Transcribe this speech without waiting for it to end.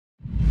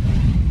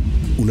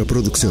una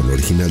producción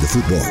original de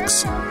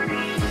Footbox.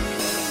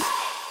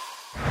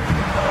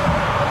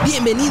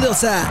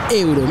 Bienvenidos a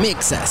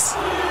Euromexas,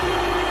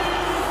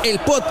 el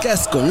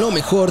podcast con lo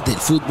mejor del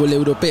fútbol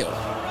europeo.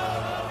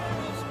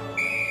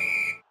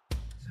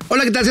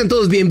 Hola, ¿qué tal? Sean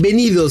todos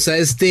bienvenidos a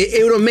este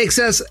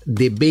Euromexas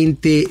de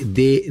 20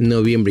 de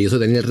noviembre. Yo soy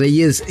Daniel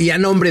Reyes y a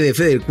nombre de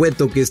Fede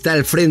Cueto, que está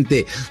al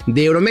frente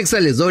de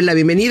Euromexas, les doy la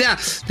bienvenida.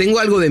 Tengo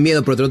algo de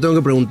miedo, pero te lo tengo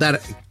que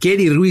preguntar.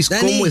 Kerry Ruiz,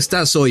 Dani, ¿cómo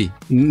estás hoy?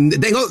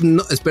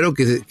 Espero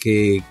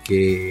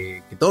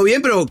que todo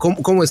bien, pero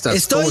 ¿cómo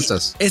estás? ¿Cómo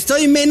estás?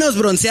 Estoy menos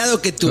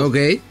bronceado que tú. Ok,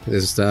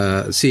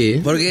 sí.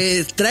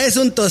 Porque traes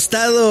un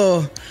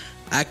tostado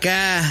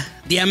acá,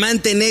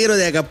 diamante negro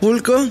de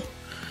Acapulco.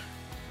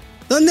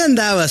 ¿Dónde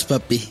andabas,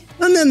 papi?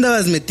 ¿Dónde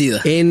andabas metido?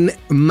 En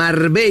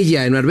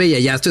Marbella.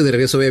 Ya estoy de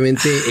regreso,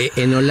 obviamente,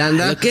 en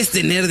Holanda. Lo que es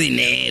tener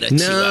dinero, no,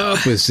 Chihuahua.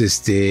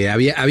 Pues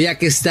había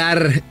que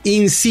estar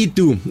in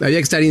situ. Había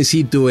que estar in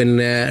situ en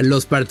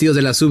los partidos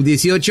de la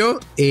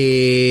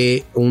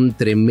Sub-18. Un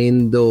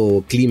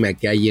tremendo clima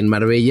que hay en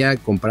Marbella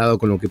comparado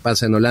con lo que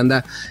pasa en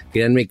Holanda.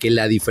 Créanme que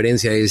la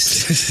diferencia es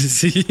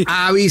sí,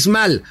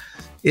 abismal.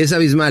 Es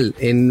abismal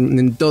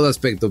en todo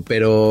aspecto,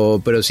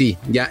 pero sí,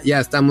 ya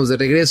estamos de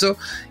regreso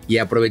y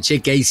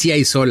aproveché que ahí sí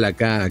hay sol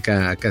acá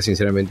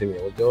sinceramente, me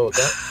volteo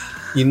acá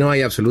y no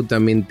hay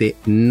absolutamente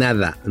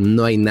nada,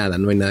 no hay nada.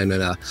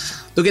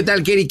 ¿Tú qué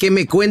tal, Kerry? ¿Qué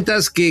me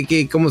cuentas?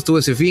 ¿Cómo estuvo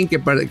ese fin?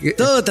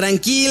 Todo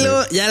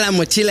tranquilo, ya la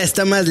mochila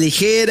está más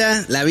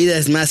ligera, la vida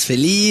es más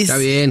feliz. Está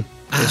bien.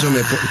 Eso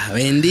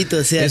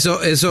bendito sea. Eso.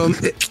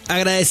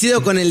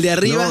 Agradecido con el de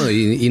arriba. No,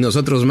 y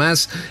nosotros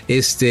más.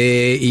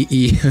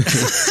 Y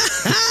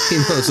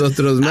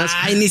nosotros más.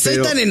 Ay, ni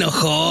soy tan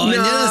enojón.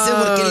 Yo no sé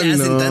por qué le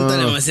hacen tanto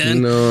la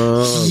emoción.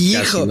 No,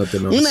 hijo, no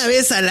una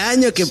vez al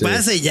año que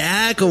pasa y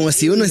ya, como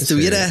si uno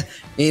estuviera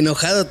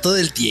enojado todo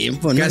el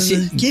tiempo, ¿no?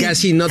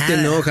 Casi no te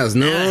enojas,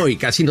 ¿no? Y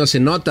casi no se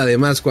nota,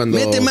 además, cuando...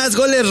 Mete más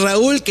goles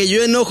Raúl que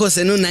yo enojos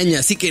en un año,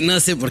 así que no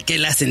sé por qué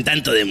le hacen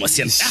tanto de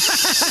emoción.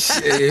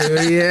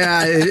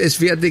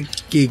 Fíjate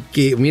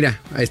que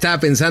mira, estaba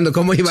pensando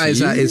cómo iba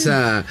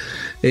esa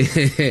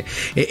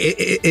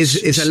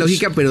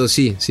lógica, pero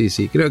sí.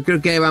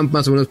 Creo que van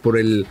más o menos por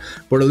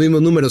los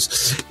mismos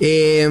números.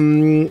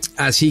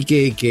 Así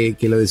que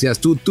lo decías.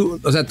 Tú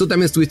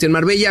también estuviste en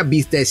Marbella,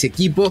 viste a ese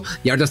equipo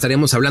y ahora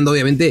estaremos hablando,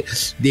 obviamente,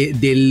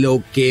 de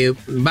lo que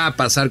va a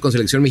pasar con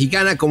selección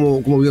mexicana,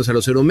 cómo vimos a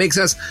los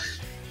Euromexas.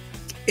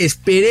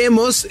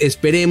 Esperemos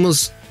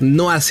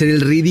no hacer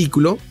el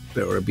ridículo.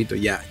 Pero repito,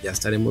 ya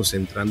estaremos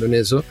entrando en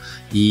eso.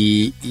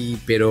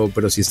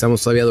 Pero sí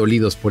estamos todavía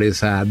dolidos por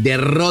esa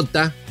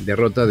derrota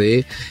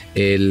de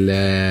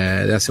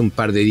hace un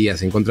par de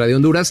días en contra de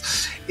Honduras.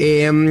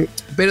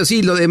 Pero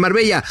sí, lo de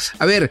Marbella.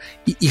 A ver,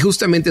 y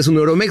justamente es un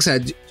Euromexa.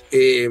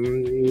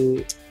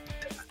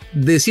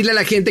 Decirle a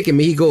la gente que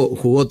México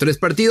jugó 3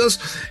 partidos.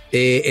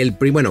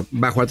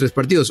 Va a jugar 3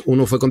 partidos.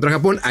 Uno fue contra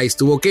Japón. Ahí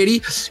estuvo Kerry.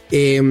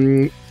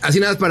 Así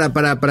nada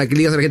para que le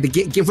digas a la gente,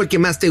 ¿quién fue el que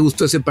más te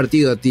gustó ese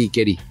partido a ti,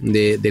 Kerry?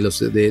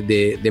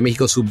 De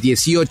México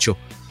Sub-18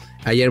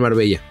 allá en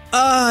Marbella.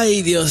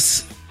 Ay,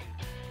 Dios.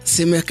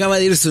 Se me acaba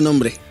de ir su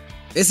nombre.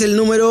 Es el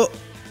número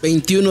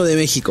 21 de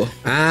México.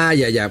 Ah,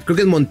 ya. Creo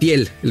que es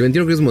Montiel. El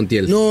 21 creo que es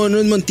Montiel. No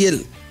es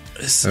Montiel.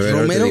 Es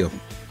Romero.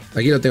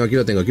 Aquí lo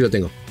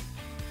tengo.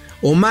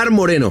 Omar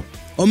Moreno.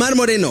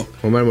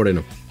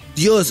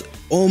 Dios,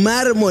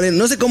 Omar Moreno.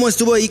 No sé cómo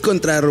estuvo ahí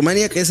contra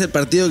Rumania, que es el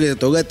partido que te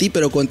tocó a ti,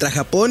 pero contra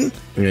Japón,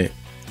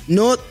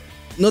 no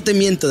te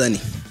miento, Dani.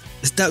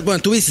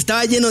 Tú viste,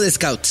 estaba lleno de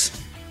scouts.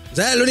 O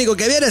sea, lo único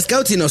que había era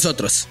scouts y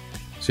nosotros.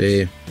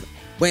 Sí.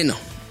 Bueno,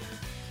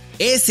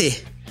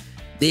 ese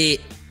de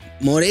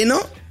Moreno...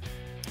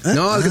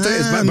 No, es que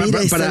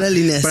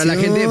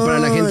para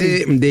la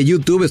gente de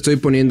YouTube estoy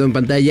poniendo en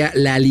pantalla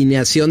la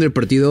alineación del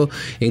partido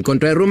en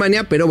contra de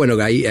Rumania, pero bueno,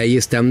 ahí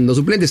están los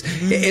suplentes.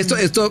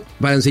 Esto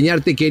para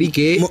enseñarte, Kerry,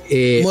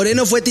 que...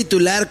 Moreno fue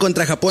titular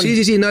contra Japón.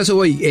 Sí, no, eso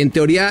voy. En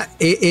teoría,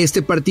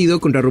 este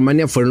partido contra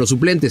Rumania fueron los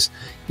suplentes.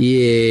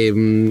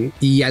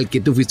 Y al que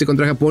tú fuiste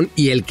contra Japón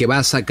y el que va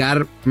a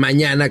sacar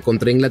mañana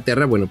contra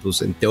Inglaterra, bueno,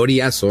 pues en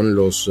teoría son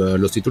los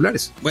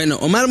titulares. Bueno,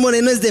 Omar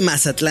Moreno es de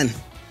Mazatlán,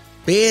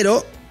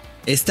 pero...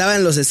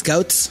 estaban los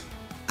scouts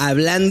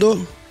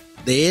hablando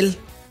de él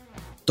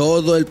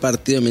todo el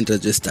partido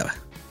mientras yo estaba.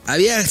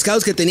 Había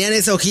scouts que tenían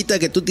esa hojita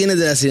que tú tienes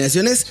de las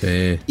alineaciones,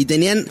 sí, y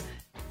tenían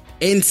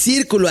en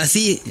círculo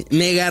así,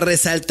 mega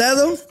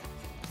resaltado,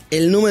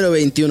 el número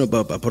 21,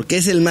 papá, porque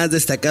es el más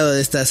destacado de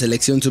esta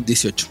selección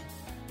sub-18.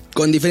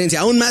 Con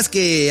diferencia, aún más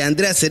que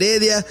Andreas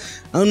Heredia,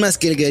 aún más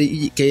que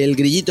el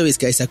Grillito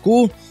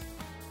Vizcaizacú.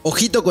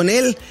 Ojito con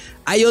él.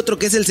 Hay otro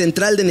que es el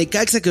central de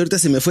Necaxa, que ahorita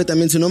se me fue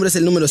también su nombre, es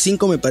el número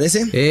 5, me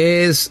parece.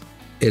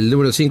 El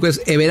número 5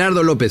 es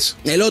Everardo López.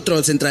 El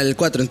otro central, el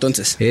 4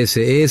 entonces.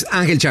 Ese es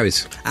Ángel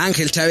Chávez.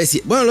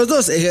 Sí. Bueno, los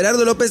dos.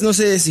 Gerardo López, no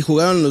sé si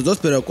jugaron los dos,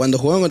 pero cuando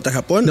jugaron contra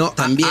Japón, no,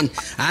 también.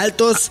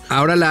 Altos.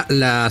 Ahora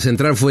la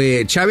central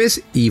fue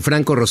Chávez y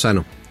Franco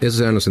Rosano. Esos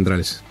eran los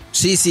centrales.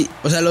 Sí.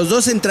 O sea, los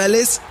dos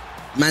centrales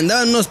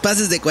mandaban unos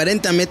pases de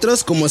 40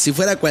 metros como si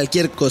fuera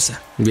cualquier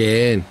cosa.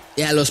 Bien.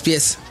 Y a los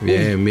pies.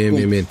 Bien,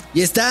 bien.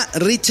 Y está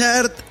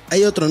Richard,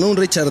 hay otro, ¿no? Un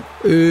Richard.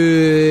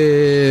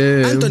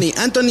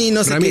 Anthony,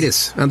 no sé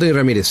Ramírez, qué.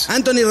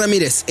 Anthony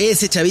Ramírez.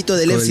 Ese chavito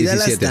del FC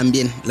Dallas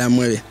también la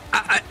mueve.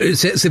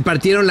 Se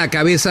partieron la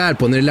cabeza al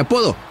poner el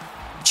apodo.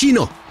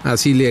 Chino.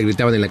 Así le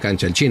gritaban en la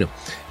cancha, el chino.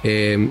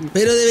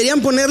 Pero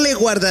deberían ponerle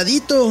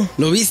guardadito.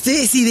 ¿Lo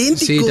viste? Es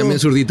idéntico. Sí, también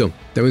zurdito.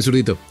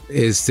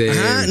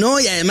 Ajá,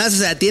 no, y además, o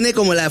sea, tiene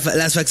como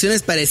las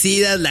facciones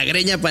parecidas, la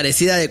greña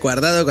parecida de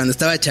Guardado cuando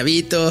estaba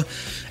chavito,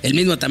 el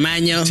mismo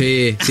tamaño.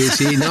 Sí,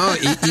 no,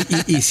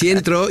 y sí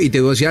entró, y te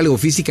voy a decir algo,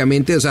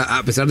 físicamente, o sea,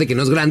 a pesar de que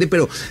no es grande,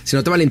 pero se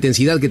notaba la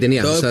intensidad que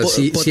tenía. O sea,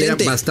 sí era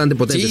bastante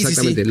potente, sí,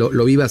 exactamente. Sí.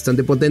 Lo vi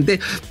bastante potente.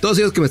 Todos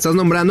ellos que me estás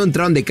nombrando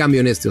entraron de cambio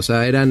en o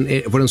sea,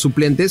 fueron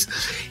suplentes.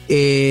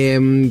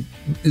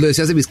 Lo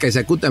decías de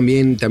Vizcaizacú,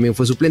 también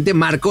fue suplente.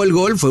 Marcó el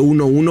gol, fue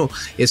 1-1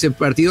 ese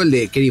partido. El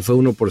de Kerry fue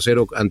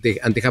 1-0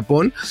 ante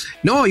Japón.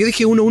 No, yo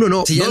dije 1-1,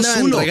 no. Sí,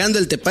 2-1. Regando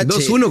el tepache.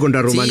 2-1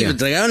 contra Rumania. Sí,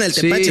 regaron el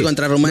tepache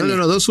contra Rumania.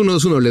 No,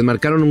 2-1. Les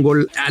marcaron un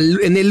gol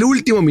en el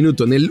último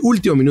minuto,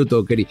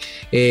 Kerry.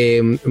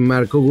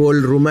 Marcó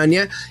gol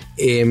Rumania.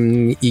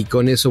 Y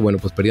con eso, bueno,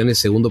 pues perdieron el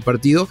segundo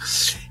partido.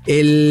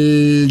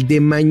 El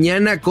de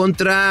mañana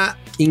contra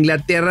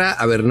Inglaterra,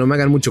 a ver, no me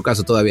hagan mucho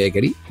caso todavía,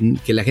 Kerry,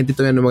 que la gente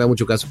todavía no me haga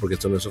mucho caso porque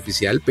esto no es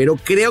oficial, pero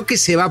creo que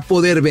se va a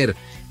poder ver.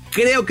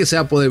 Se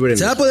va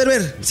a poder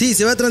ver, sí,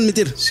 se va a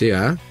transmitir. Sí,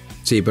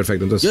 sí,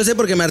 perfecto. Entonces, yo sé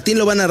porque Martín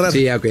lo va a narrar.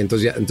 Sí, ok,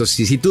 entonces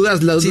si tú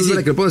das la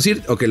duda que lo puedo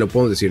decir, ok, lo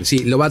podemos decir. Sí,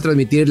 lo va a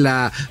transmitir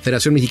la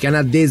Federación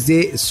Mexicana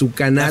desde su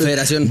canal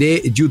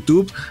de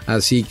YouTube,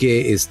 así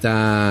que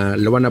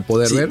lo van a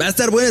poder ver. Va a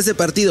estar bueno ese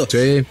partido. Sí.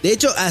 De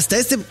hecho, hasta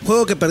este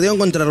juego que perdieron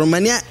contra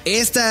Rumania,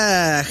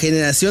 esta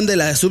generación de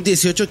la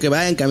sub-18 que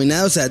va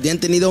encaminada, o sea, ya han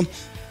tenido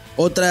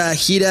otra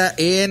gira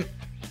en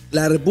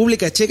la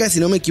República Checa, si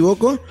no me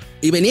equivoco,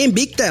 y venía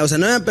invicta, o sea,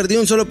 no habían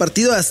perdido un solo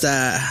partido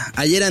hasta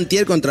ayer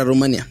antier contra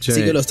Rumania. Sí.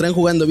 Así que los traen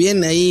jugando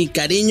bien. Ahí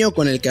Cariño,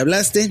 con el que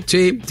hablaste.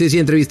 Sí,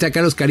 entrevisté a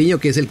Carlos Cariño,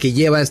 que es el que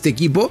lleva a este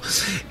equipo.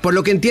 Por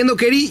lo que entiendo,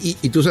 Kerry,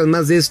 y tú sabes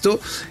más de esto,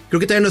 creo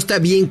que todavía no está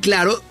bien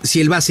claro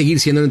si él va a seguir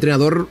siendo el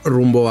entrenador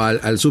rumbo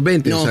al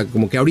sub-20. No. O sea,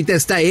 como que ahorita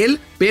está él,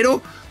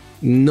 pero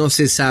no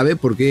se sabe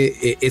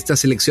porque esta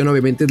selección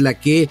obviamente es la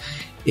que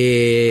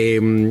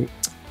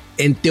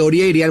en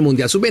teoría iría al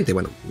Mundial Sub-20.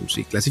 Bueno,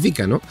 sí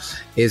clasifica, ¿no?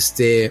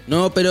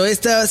 No, pero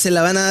esta se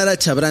la van a dar a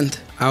Chabrand.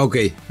 Ah, ok.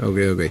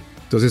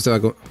 Entonces estaba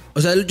con...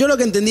 O sea, yo lo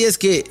que entendí es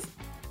que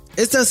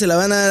esta se la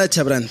van a dar a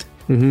Chabrand.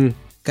 Uh-huh.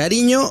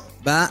 Cariño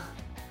va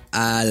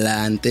a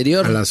la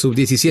anterior. A la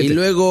Sub-17. Y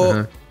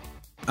luego...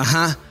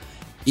 Ajá.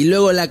 Y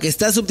luego la que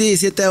está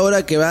Sub-17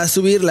 ahora que va a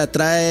subir la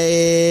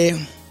trae...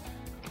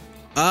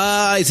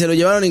 Ay, se lo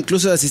llevaron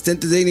incluso de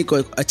asistente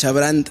técnico a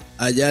Chabrand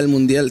allá al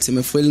Mundial. Se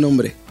me fue el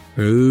nombre.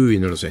 Uy,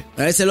 no lo sé.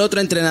 Es el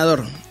otro entrenador.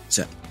 O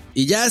sea,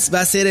 y Jazz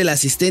va a ser el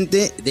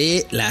asistente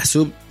de la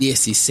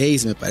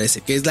sub-16, me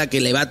parece, que es la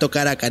que le va a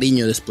tocar a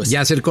Cariño después.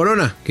 Yasser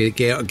Corona,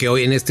 que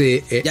hoy en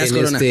este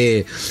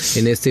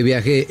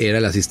viaje era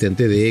el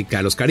asistente de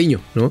Carlos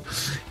Cariño, ¿no?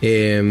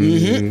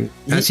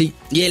 Así.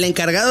 Y el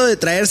encargado de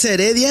traerse a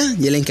Heredia,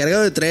 y el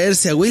encargado de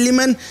traerse a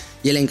Williman,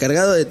 y el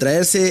encargado de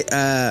traerse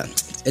a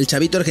el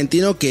chavito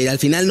argentino que al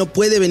final no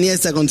puede venir a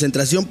esta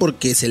concentración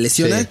porque se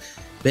lesiona. Sí.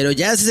 Pero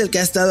Jazz es el que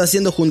ha estado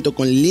haciendo junto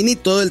con Lilini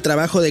todo el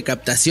trabajo de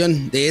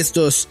captación de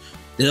estos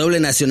de doble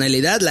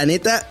nacionalidad. La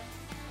neta,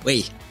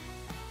 güey,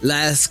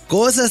 las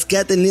cosas que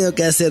ha tenido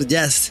que hacer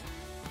Jazz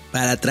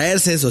para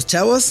traerse esos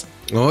chavos.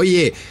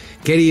 Oye,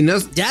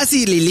 queridos. Jazz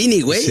y Lilini,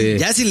 güey. Sí.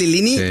 Jazz y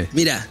Lilini, sí.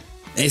 Mira,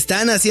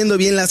 están haciendo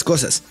bien las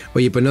cosas.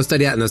 Oye, pues no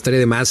estaría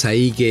de más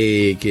ahí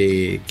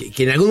que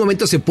en algún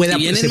momento se puede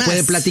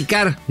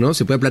platicar, ¿no?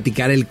 Se puede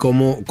platicar el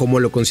cómo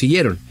lo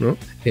consiguieron, ¿no?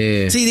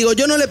 Sí, digo,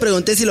 yo no le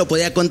pregunté si lo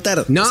podía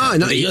contar. No, o sea,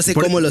 no. Yo sé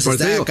cómo los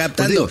está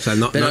captando. O sea,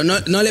 pero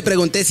no le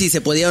pregunté si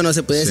se podía o no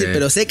se podía decir,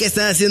 pero sé que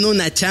están haciendo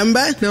una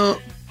chamba. No.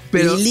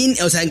 Pero, Lilini,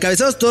 o sea,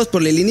 encabezados todos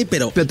por Lilini,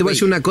 pero te voy a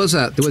decir una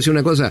cosa,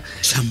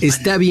 Champán.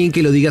 Está bien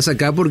que lo digas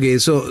acá porque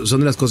eso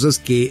son de las cosas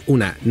que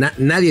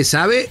nadie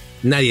sabe,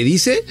 nadie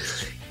dice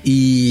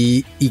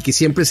y que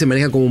siempre se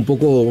maneja como un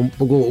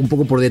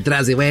poco por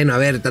detrás de, bueno, a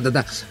ver,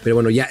 pero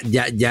bueno, ya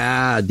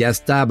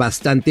está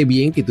bastante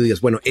bien que tú digas,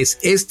 bueno, es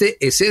este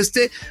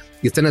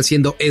y están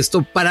haciendo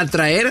esto para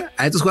atraer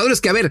a estos jugadores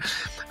que, a ver,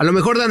 a lo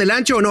mejor dan el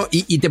ancho o no,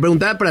 y te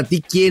preguntaba para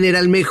ti quién era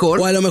el mejor.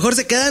 O a lo mejor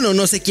se quedan o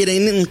no se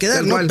quieren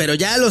quedar, ¿no? Pero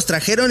ya los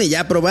trajeron y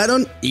ya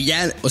probaron y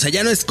ya, o sea,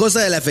 ya no es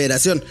cosa de la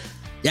federación.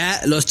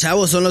 Ya los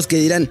chavos son los que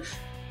dirán.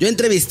 Yo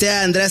entrevisté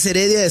a Andreas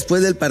Heredia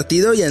después del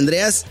partido y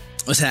Andreas,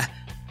 o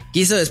sea,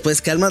 quiso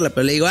después calmarla,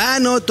 pero le digo,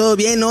 no, todo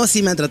bien, no,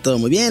 sí me han tratado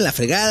muy bien, la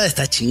fregada,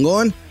 está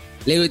chingón.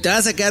 Le digo, ¿y te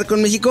vas a quedar con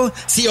México?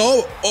 Sí,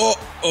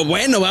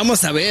 bueno,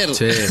 vamos a ver.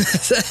 Sí.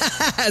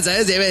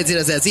 ¿Sabes? Debe decir,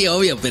 o sea, sí,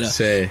 obvio, pero...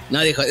 Sí.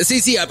 No, dijo,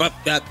 sí,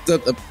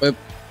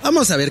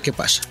 vamos a ver qué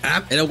pasa.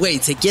 Pero,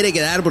 güey, se quiere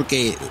quedar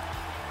porque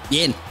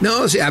bien.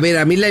 No, o sea, a ver,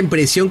 a mí la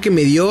impresión que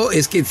me dio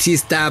es que sí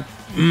está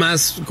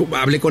más,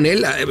 hablé con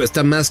él,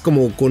 está más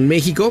como con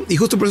México, y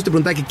justo por eso te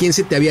preguntaba que quién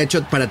se te había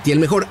hecho para ti el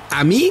mejor.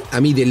 A mí,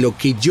 de lo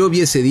que yo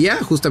vi ese día,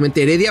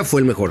 justamente Heredia fue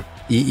el mejor.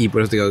 Y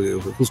por eso te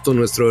digo, justo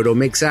nuestro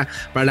Euromexa,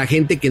 para la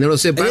gente que no lo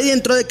sepa. Heredia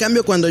entró de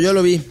cambio cuando yo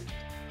lo vi,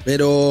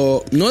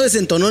 pero no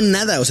desentonó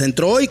nada, o sea,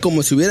 entró y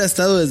como si hubiera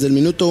estado desde el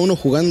minuto 1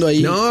 jugando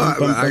ahí. No,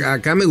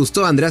 acá me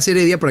gustó Andrés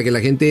Heredia, para que la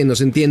gente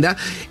nos entienda.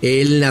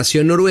 Él nació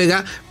en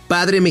Noruega,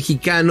 padre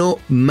mexicano,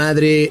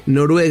 madre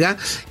noruega,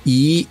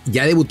 y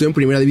ya debutó en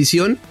primera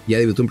división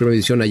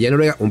allá en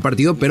Noruega, un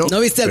partido, pero... ¿No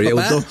viste al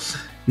papá? Debutó.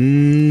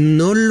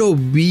 No lo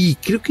vi,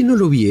 creo que no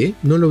lo vi,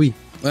 no lo vi.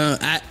 Bueno,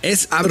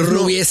 es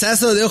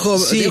rubiezazo de ojo,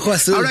 sí, de ojo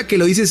azul. Ahora que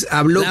lo dices,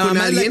 habló con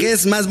alguien. La que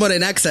es más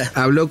morenaxa.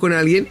 Habló con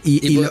alguien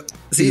sí.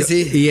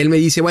 Y él me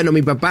dice, bueno,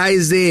 mi papá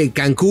es de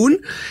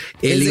Cancún.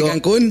 ¿De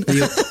Cancún?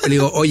 Le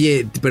digo,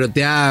 oye, pero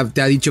te ha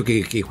dicho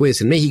que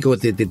juegues en México,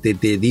 te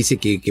dice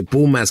que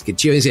Pumas, que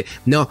Chivas. Dice,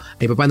 no, a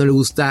mi papá no le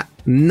gusta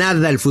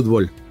nada el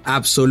fútbol.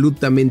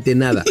 Absolutamente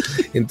nada.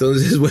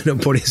 Entonces, bueno,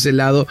 por ese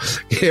lado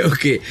creo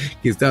que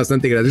está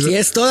bastante gracioso. Y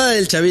es toda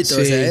del chavito,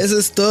 sí. O sea, eso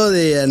es todo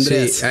de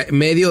Andrés. Sí,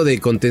 medio de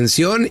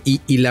contención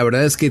y la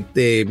verdad es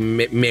que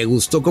me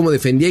gustó cómo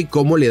defendía y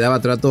cómo le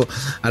daba trato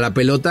a la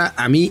pelota.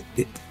 A mí...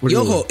 y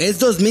ojo, es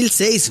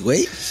 2006,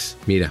 güey.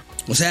 Mira.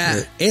 O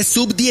sea, es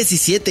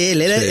sub-17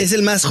 él. Es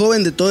el más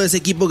joven de todo ese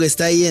equipo que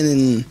está ahí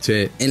en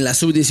la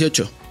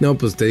sub-18. No,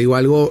 pues te digo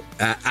algo,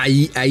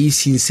 ahí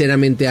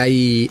sinceramente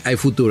hay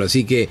futuro,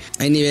 así que...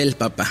 Hay nivel,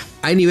 papá.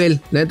 Hay nivel,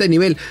 la neta hay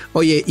nivel.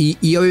 Oye,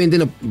 y obviamente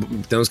no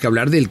tenemos que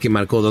hablar del que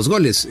marcó 2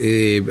 goles.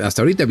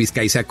 Hasta ahorita,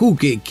 Vizcaizacú,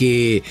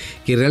 que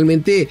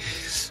realmente...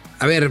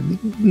 A ver,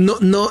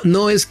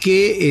 no es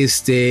que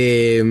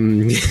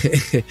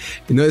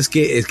no es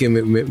que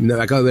me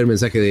acabo de ver el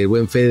mensaje del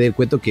buen Fede del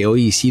Cueto que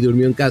hoy sí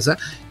durmió en casa,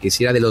 que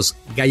si era de los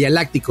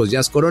Galácticos,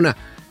 Jazz Corona.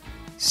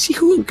 Sí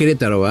jugó en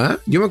Querétaro,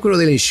 ¿va? Yo me acuerdo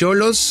de él en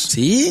Xolos.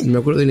 Sí. Me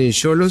acuerdo de él en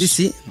Xolos.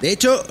 Sí. De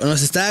hecho,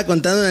 nos estaba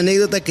contando una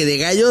anécdota que de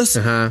Gallos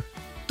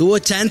tuvo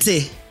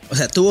chance. O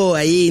sea, tuvo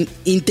ahí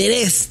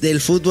interés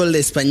del fútbol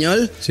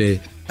español. Sí.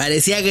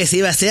 Parecía que se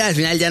iba a hacer, al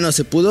final ya no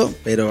se pudo,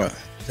 pero...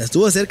 O sea,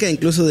 estuvo cerca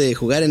incluso de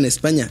jugar en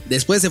España.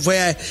 Después se fue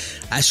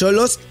a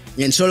Xolos.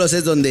 Y en Xolos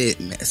es donde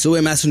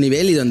sube más su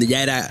nivel y donde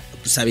ya era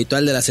pues,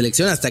 habitual de la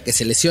selección hasta que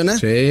se lesiona.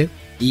 Sí.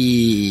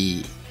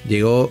 Y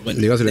llegó a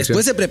selección.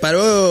 Después se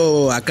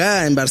preparó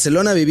acá en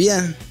Barcelona,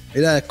 vivía.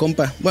 Era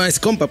compa. Bueno,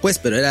 es compa pues,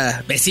 pero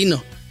era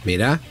vecino.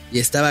 Mira. Y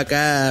estaba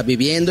acá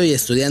viviendo y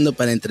estudiando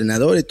para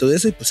entrenador y todo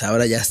eso. Y pues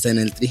ahora ya está en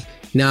el Tri.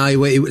 No,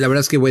 y la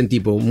verdad es que buen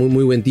tipo, muy,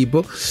 muy buen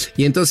tipo.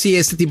 Y entonces sí,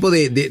 este tipo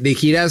de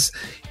giras...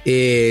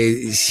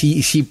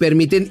 sí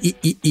permiten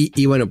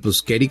y bueno,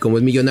 pues Kerry como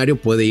es millonario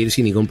puede ir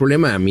sin ningún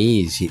problema. A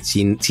mí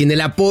sin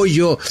el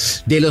apoyo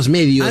de los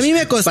medios. A mí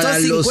me costó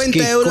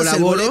 50 euros el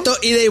boleto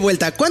ida y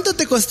vuelta. ¿Cuánto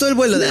te costó el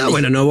vuelo, Dani?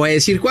 Bueno, no voy a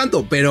decir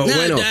cuánto, pero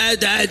bueno,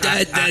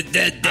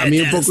 a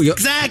mí un poco yo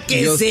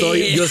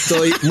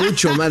estoy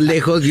mucho más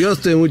lejos.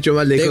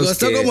 Te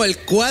costó como el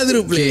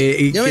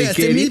cuádruple. Yo me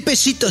gasté 1,000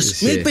 pesitos,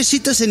 sí. 1,000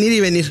 pesitos en ir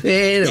y venir.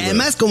 Y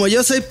además, como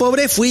yo soy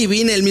pobre, fui y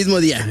vine el mismo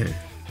día.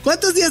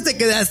 ¿Cuántos días te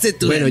quedaste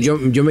tú? Bueno,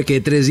 yo me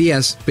quedé 3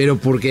 días, pero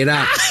porque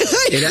era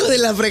hijo de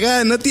la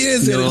fregada, no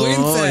tienes vergüenza.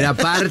 No, era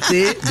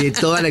parte de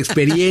toda la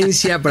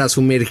experiencia para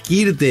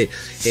sumergirte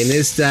en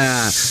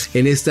esta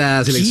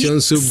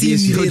selección sub-18.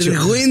 Sin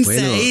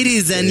vergüenza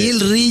eres, Daniel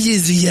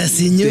Reyes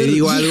Villaseñor. Te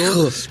digo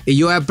algo, y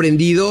yo he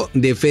aprendido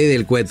de Fede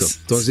del Cueto.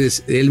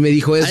 Entonces, él me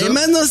dijo eso.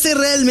 Además, no sé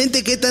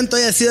realmente qué tanto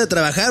hayas ido a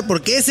trabajar,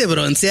 porque ese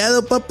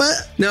bronceado, papá,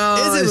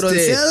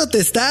 bronceado te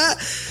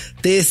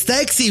está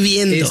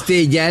exhibiendo.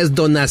 Ya es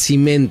Don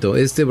Nacimiento.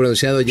 Este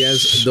bronceado ya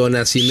es Don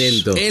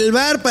Nacimiento. El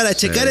bar para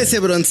checar ese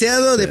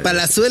bronceado de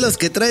palazuelos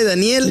que trae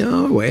Daniel.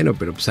 No, bueno,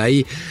 pero pues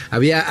ahí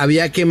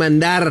había que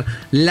mandar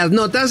las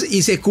notas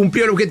y se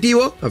cumplió el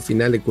objetivo. A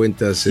final de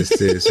cuentas,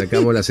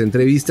 sacamos las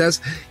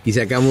entrevistas y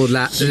sacamos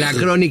la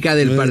crónica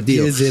del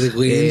partido. Qué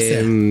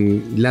vergüenza.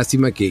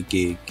 Lástima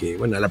que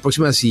bueno, a la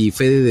próxima si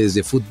Fede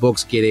desde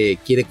Footbox quiere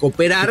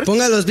cooperar. Que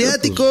ponga los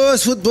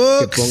viáticos,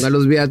 Footbox. Que ponga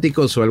los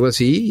viáticos o algo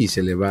así y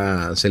se le va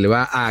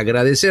a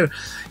agradecer.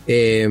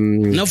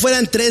 No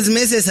fueran 3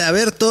 meses a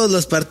ver todos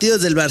los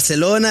partidos del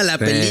Barcelona, la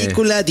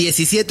película,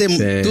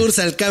 17 tours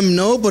al Camp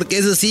Nou, porque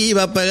eso sí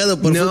va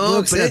pagado por Footbox.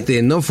 No,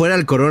 espérate, no fuera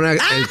el Corona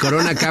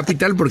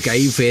Capital, porque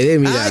ahí Fede,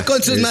 mira. Ay,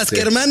 con sus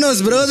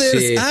masquermanos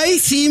brothers. Sí. Ay,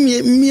 sí,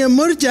 mi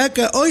amor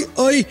Yaca.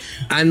 Hoy.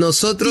 A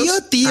nosotros.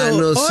 Tío. A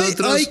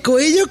nosotros. Hoy,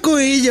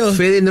 Coello.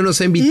 Fede no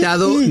nos ha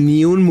invitado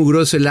ni un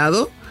mugroso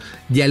helado.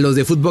 Y a los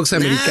de Footbox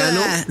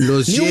americano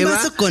los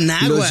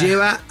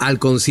lleva al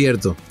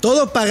concierto.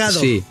 Todo pagado.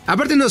 Sí.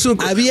 Aparte no es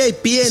un... A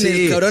VIP en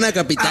el Corona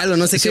Capital o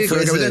no sé qué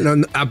fue eso.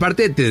 No,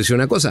 aparte te decía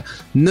una cosa.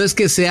 No es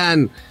que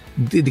sean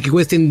de que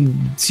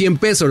cuesten 100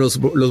 pesos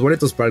los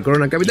boletos para el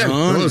Corona Capital.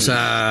 No, o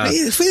sea,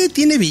 Fede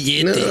tiene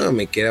billete. No,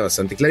 me queda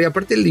bastante claro. Y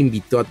aparte le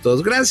invitó a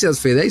todos. Gracias,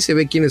 Fede. Ahí se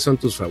ve quiénes son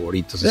tus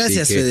favoritos.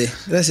 Gracias, Fede.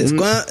 Gracias.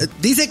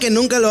 Dice que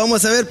nunca lo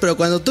vamos a ver, pero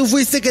cuando tú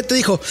fuiste, ¿qué te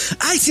dijo?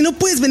 Ay, si no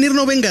puedes venir,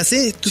 no vengas,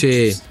 ¿eh?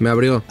 Sí, me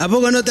abrió. ¿A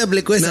poco no te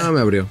aplicó esa? No,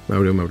 me abrió.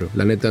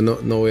 La neta, no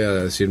voy a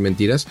decir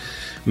mentiras.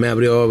 Me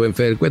abrió Ben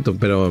Fede el cuento,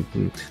 pero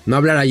no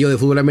hablará yo de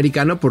fútbol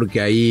americano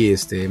porque ahí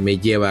me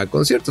lleva a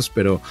conciertos,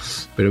 pero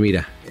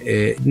mira,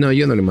 no,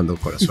 yo no le mando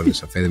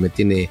corazones a Fede,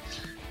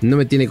 no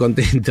me tiene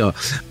contento.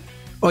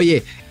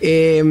 Oye,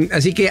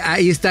 así que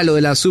ahí está lo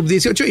de la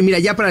sub-18 y mira,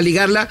 ya para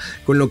ligarla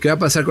con lo que va a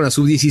pasar con la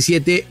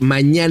sub-17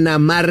 mañana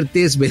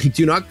martes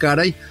 21,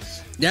 caray.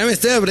 Ya me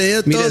estoy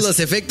aprendiendo todos los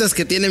efectos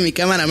que tiene mi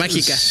cámara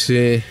mágica.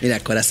 Sí. Mira,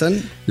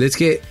 corazón. Es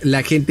que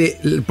la gente,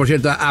 por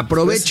cierto,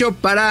 aprovecho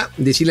para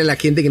decirle a la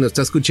gente que nos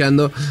está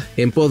escuchando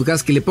en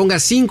podcast que le ponga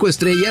 5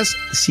 estrellas,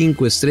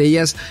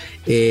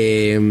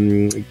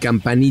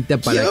 campanita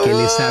para que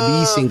les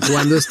avisen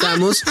cuando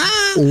estamos,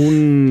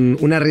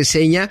 una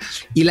reseña.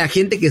 Y la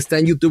gente que está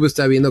en YouTube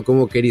está viendo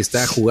cómo Kerry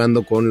está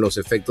jugando con los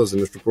efectos de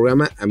nuestro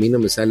programa. A mí no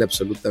me sale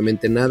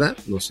absolutamente nada,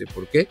 no sé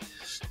por qué,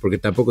 porque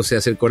tampoco sé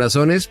hacer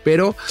corazones,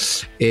 pero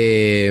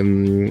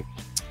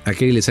a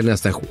Kerry le salen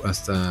hasta...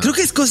 Creo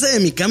que es cosa de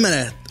mi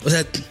cámara, o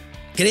sea,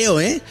 creo,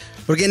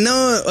 porque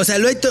no, o sea,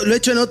 lo he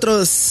hecho en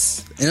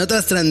otras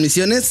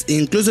transmisiones,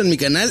 incluso en mi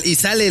canal, y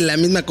sale la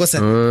misma cosa.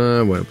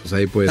 Ah, bueno, pues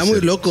ahí puede ser. Está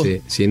muy loco.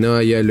 Sí. Si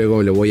no, yo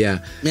luego le voy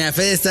a... Mira,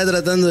 Fede está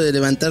tratando de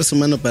levantar su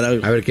mano para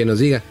algo. A ver, que nos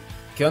diga.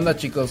 ¿Qué onda,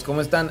 chicos?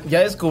 ¿Cómo están? Ya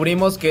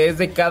descubrimos que es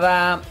de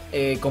cada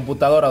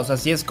computadora. O sea,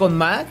 si es con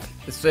Mac,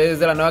 esto es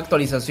de la nueva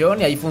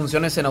actualización y ahí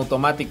funciones en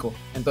automático.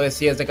 Entonces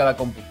sí es de cada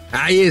compu.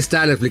 Ahí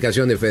está la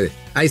explicación de Fede.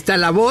 Ahí está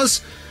la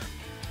voz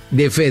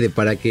de Fede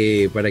para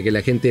que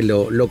la gente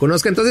lo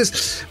conozca.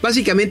 Entonces,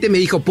 básicamente me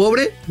dijo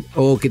pobre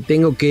o que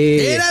tengo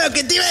que... Era lo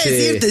que te iba a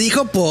decir, te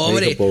dijo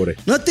pobre. Me dijo pobre.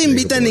 No te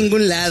invita a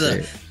ningún lado. Sí.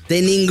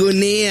 Te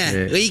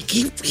ningunea. Oye,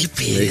 ¿qué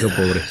pedo? Me dijo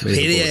pobre.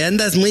 Fede,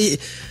 andas muy...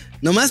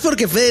 Nomás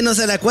porque Fede no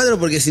sale a cuadro,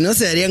 porque si no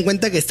se darían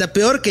cuenta que está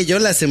peor que yo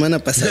la semana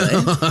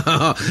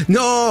pasada.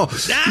 No.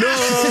 Sí.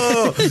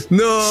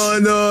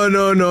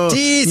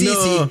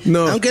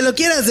 No. Aunque lo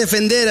quieras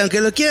defender,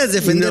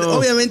 no.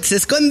 Obviamente se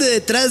esconde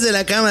detrás de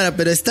la cámara,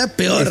 pero está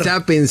peor.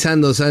 Está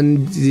pensando, o sea,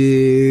 ni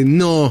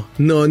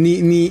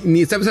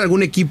está pensando en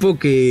algún equipo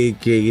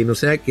que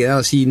nos haya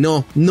quedado así.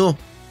 No.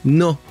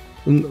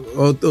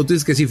 O tú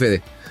dices que sí,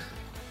 Fede.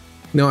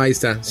 No, ahí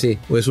está, sí.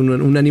 Pues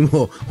un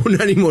ánimo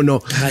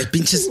no. Ay,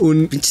 pinches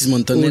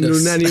montoneros.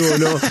 Un ánimo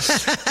no.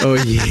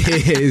 Oye,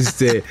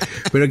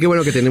 pero qué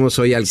bueno que tenemos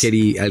hoy al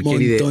Kerry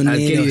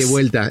de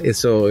vuelta.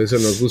 Eso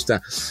nos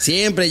gusta.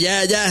 Siempre,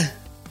 ya.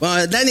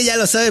 Bueno, Dani ya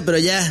lo sabe, pero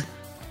ya.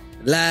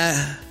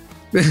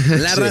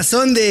 La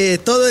razón de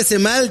todo ese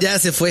mal ya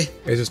se fue.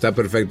 Eso está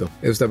perfecto,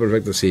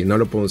 sí. No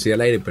lo podemos decir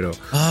al aire, pero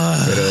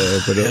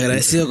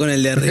agradecido con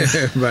el de arriba.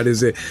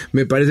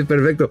 Me parece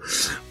perfecto.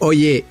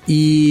 Oye,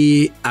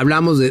 y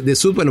hablamos de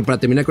sub, bueno, para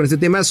terminar con este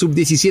tema,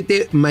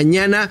 sub-17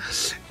 mañana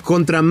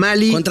contra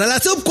Mali. Contra la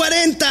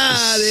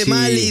sub-40 de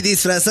Mali,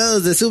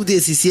 disfrazados de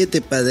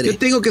sub-17, padre. Yo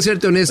tengo que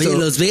serte honesto. Oye,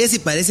 los ves y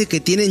parece que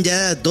tienen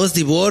ya 2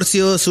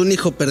 divorcios, un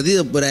hijo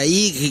perdido por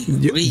ahí.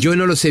 Yo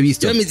no los he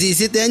visto. Yo a mis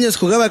 17 años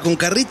jugaba con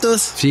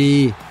carritos.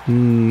 Sí.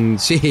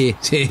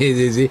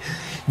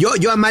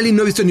 Yo a Mali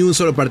no he visto ni un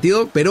solo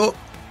partido, pero...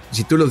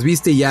 Si tú los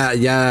viste,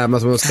 ya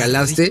más o menos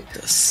calaste.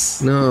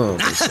 No,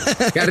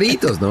 pues,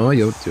 carritos, ¿no?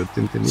 Yo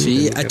te entendí.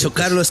 Sí, a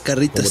chocar los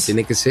carritos. Como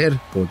tiene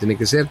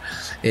que ser.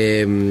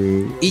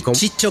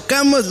 Si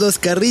chocamos los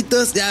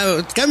carritos...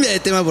 Ya, cambia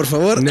de tema, por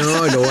favor.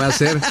 No, lo voy a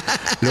hacer.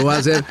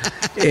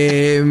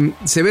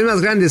 Se ven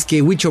más grandes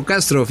que Huicho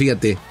Castro,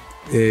 fíjate.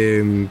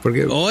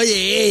 Porque...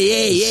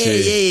 Oye,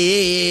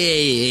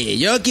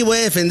 yo aquí voy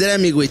a defender a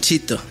mi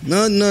Huichito.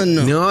 No.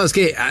 No, es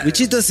que...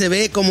 Huichito se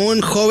ve como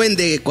un joven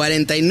de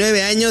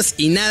 49 años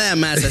y nada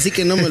más, así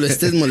que no me lo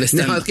estés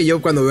molestando. No, es que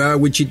yo cuando veo a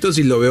Huichito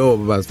sí lo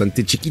veo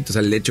bastante chiquito, o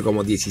sea, le echo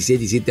como 16,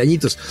 17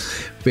 añitos,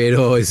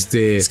 pero Es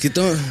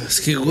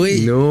que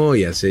güey. No,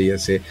 ya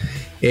sé.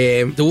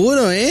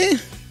 Duro,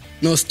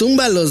 Nos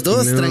tumba a los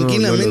dos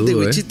tranquilamente,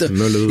 Huichito.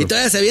 No lo dudo. Y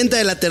todavía se avienta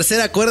de la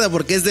tercera cuerda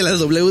porque es de la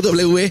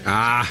WWE.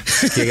 Ah,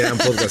 qué gran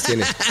podcast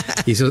tiene.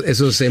 Y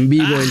esos en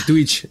vivo en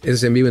Twitch.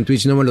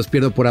 No me los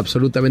pierdo por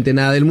absolutamente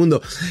nada del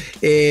mundo.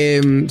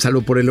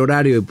 Salvo por el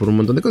horario y por un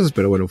montón de cosas,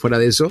 pero bueno, fuera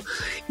de eso.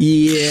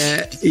 Y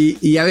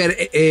a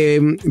ver,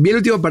 vi el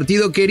último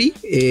partido, Kerry,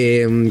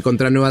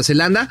 contra Nueva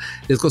Zelanda.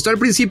 Les costó al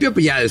principio,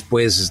 pero ya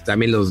después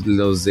también los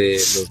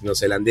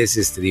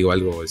neozelandeses, te digo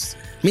algo.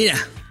 Mira.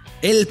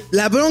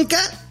 La bronca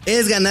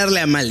es ganarle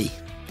a Mali.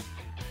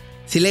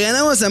 Si le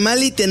ganamos a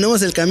Mali,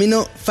 tenemos el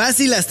camino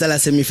fácil hasta la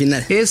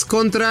semifinal. ¿Es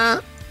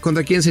contra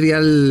quién sería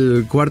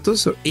el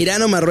cuartos?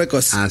 Irán o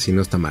Marruecos. Ah, sí,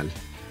 no está mal.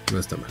 No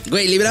está mal.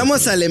 Güey,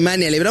 libramos a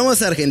Alemania,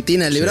 libramos a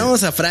Argentina,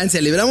 libramos a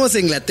Francia, libramos a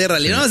Inglaterra,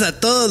 libramos a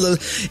todos los...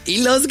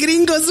 Y los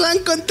gringos van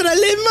contra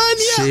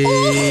Alemania. Sí,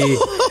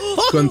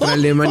 contra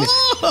Alemania.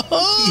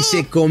 Y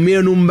se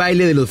comieron un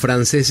baile de los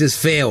franceses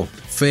feo.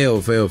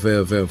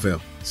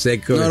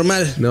 Seco.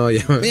 Normal. No,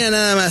 ya. Mira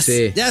nada más.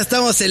 Sí. Ya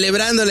estamos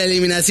celebrando la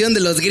eliminación de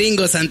los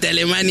gringos ante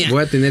Alemania.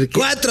 Voy a tener que...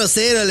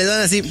 4-0, le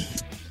dan así...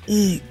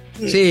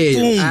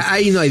 Sí,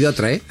 ahí no hay de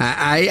otra, ¿eh?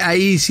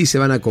 Ahí sí se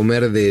van a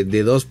comer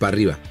de 2 para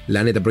arriba,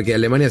 la neta, porque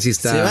Alemania sí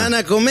está... Se van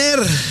a comer.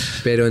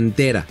 Pero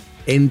entera.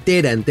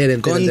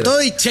 Con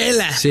todo y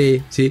chela.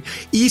 Sí.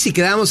 Y si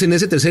quedábamos en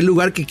ese tercer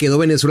lugar que quedó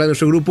Venezuela en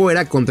nuestro grupo,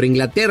 era contra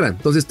Inglaterra.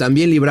 Entonces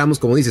también libramos,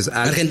 como dices...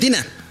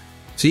 Argentina.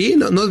 Sí,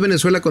 no es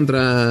Venezuela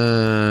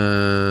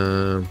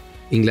contra...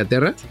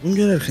 Inglaterra. Según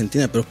yo era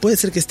Argentina, pero puede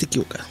ser que esté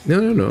equivocado.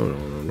 No.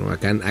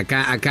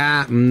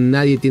 Acá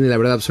nadie tiene la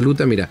verdad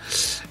absoluta. Mira,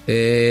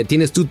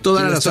 tienes tú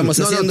toda la razón.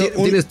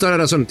 Tienes toda la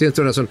razón.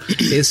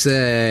 Es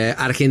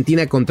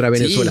Argentina contra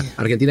Venezuela. Sí.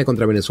 Argentina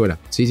contra Venezuela.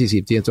 Sí,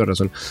 tienes toda la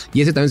razón.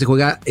 Y ese también se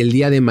juega el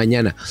día de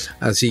mañana.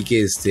 Así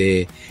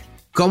que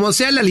como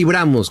sea la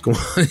libramos, como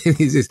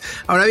dices.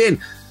 Ahora bien,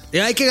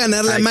 hay que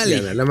ganar la Mali.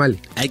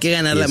 Hay que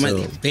ganar la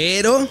Mali.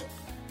 Pero,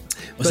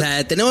 o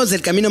sea, tenemos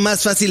el camino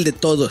más fácil de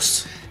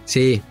todos.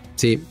 Sí.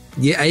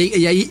 Y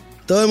ahí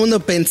todo el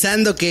mundo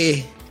pensando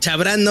que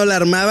Chabrán no la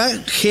armaba.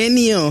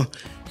 Genio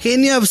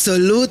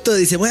absoluto.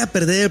 Dice, voy a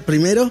perder el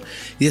primero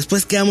y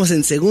después quedamos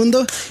en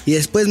segundo y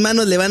después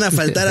manos le van a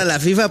faltar a la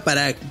FIFA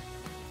para...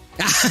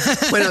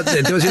 Bueno,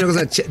 te voy a decir una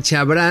cosa.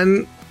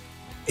 Chabrán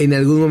en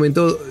algún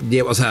momento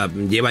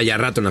lleva ya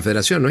rato en la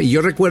federación, ¿no? Y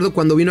yo recuerdo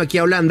cuando vino aquí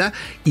a Holanda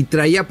y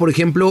traía, por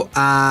ejemplo,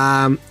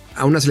 a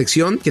una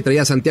selección que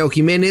traía a Santiago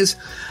Jiménez,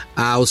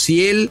 a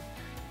Ociel...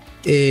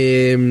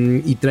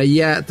 y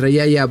traía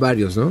ya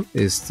varios, ¿no?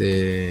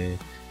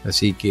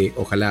 Así que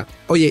ojalá.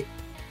 Oye,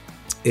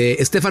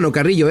 Estefano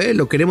Carrillo,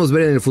 lo queremos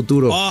ver en el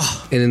futuro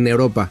en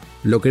Europa.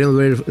 Lo queremos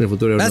ver en el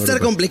futuro. Va a estar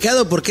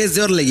complicado porque es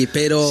de Orlegui,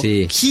 pero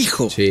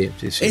hijo,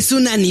 es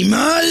un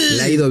animal.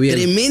 Le ha ido bien.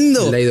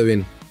 Tremendo. Le ha ido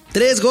bien.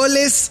 3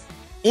 goles,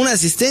 1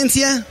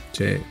 asistencia.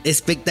 Sí.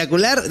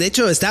 Espectacular. De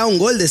hecho, está a un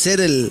gol de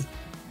ser el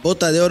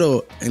bota de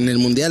oro en el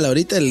mundial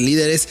ahorita. El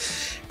líder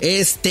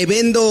es Te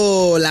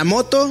vendo la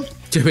moto.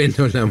 Te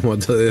vendo la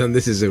moto, ¿de dónde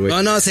es ese güey?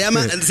 No, se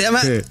llama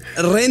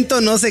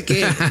Rento no sé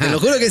qué. Te lo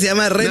juro que se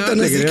llama Rento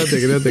no sé qué.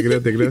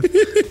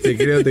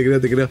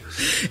 Te creo.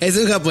 Es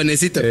un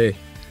japonesito.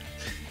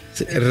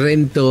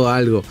 Rento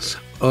algo.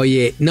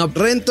 Oye, no.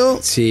 Rento.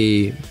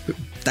 Sí.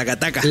 Taca.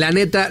 La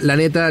neta,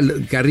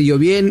 Carrillo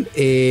bien.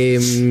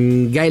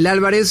 Gael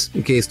Álvarez,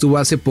 que estuvo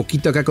hace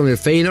poquito acá con el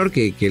Feyenoord,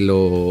 que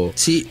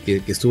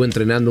estuvo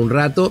entrenando un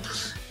rato.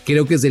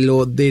 Creo que es de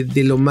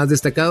lo más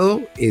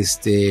destacado.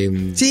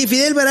 Sí,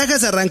 Fidel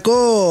Barajas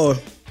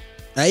arrancó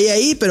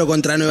ahí, pero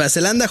contra Nueva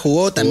Zelanda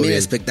jugó también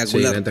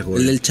espectacular. Sí,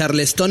 el del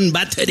Charleston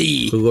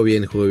Battery. Jugó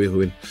bien.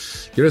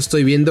 Yo lo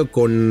estoy viendo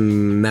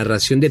con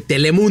narración de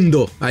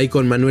Telemundo, ahí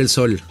con Manuel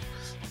Sol.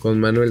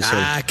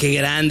 Ah, qué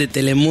grande,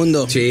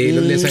 Telemundo. Sí,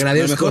 les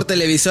agradezco. La mejor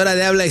televisora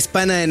de habla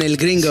hispana en el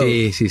gringo.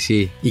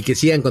 Sí. Y que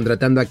sigan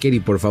contratando a Kerry,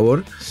 por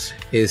favor.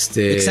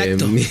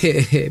 Exacto.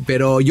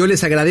 Pero yo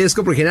les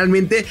agradezco porque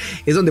generalmente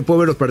es donde puedo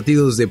ver los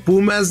partidos de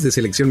Pumas, de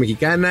selección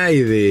mexicana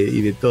y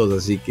de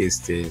todos. Así que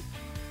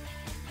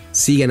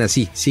sigan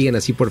así,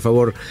 por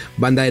favor,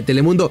 banda de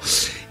Telemundo.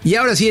 Y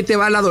ahora sí te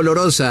va la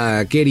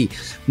dolorosa, Kerry.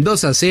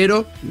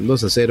 2-0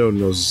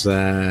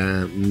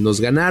 nos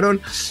ganaron.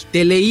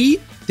 Te leí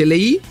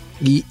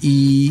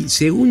y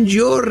según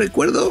yo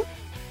recuerdo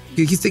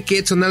que dijiste que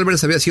Edson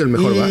Álvarez había sido el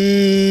mejor, ¿va?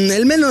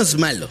 El menos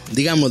malo,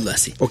 digámoslo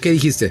así. ¿O qué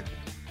dijiste?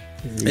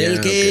 El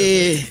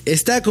que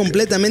está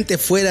completamente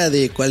fuera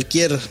de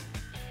cualquier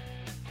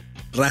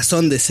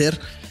razón de ser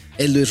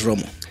es Luis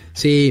Romo.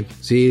 Sí.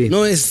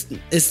 No es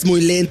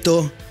muy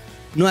lento,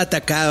 no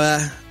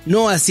atacaba,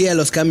 no hacía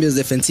los cambios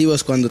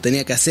defensivos cuando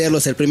tenía que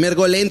hacerlos. El primer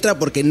gol entra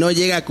porque no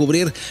llega a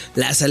cubrir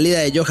la salida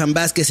de Johan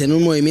Vázquez en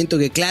un movimiento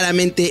que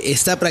claramente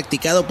está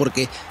practicado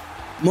porque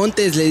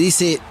Montes le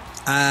dice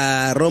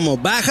a Romo,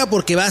 baja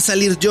porque va a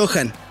salir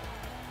Johan.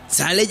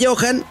 Sale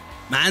Johan,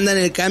 mandan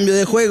el cambio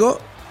de juego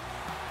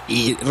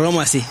y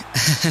Romo así.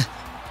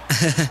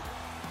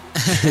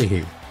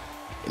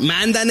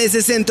 Mandan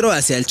ese centro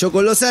hacia el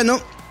Choco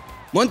Lozano.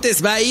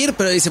 Montes va a ir,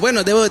 pero dice,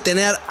 bueno, debo de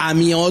tener a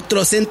mi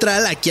otro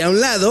central aquí a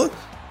un lado.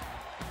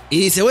 Y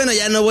dice, bueno,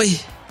 ya no voy.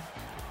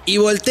 Y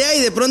voltea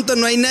y de pronto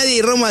no hay nadie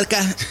y Romo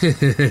acá.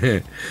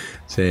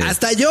 Sí.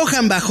 Hasta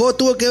Johan bajó,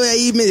 tuvo que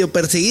ahí medio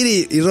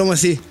perseguir y Romo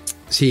así.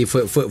 Sí,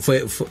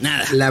 fue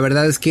nada. La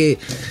verdad es que...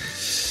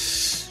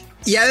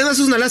 Y además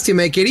es una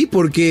lástima de Kerry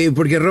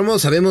porque Romo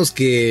sabemos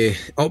que...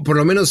 O por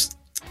lo menos...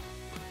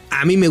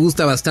 A mí me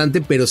gusta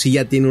bastante, pero sí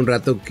ya tiene un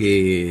rato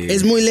que...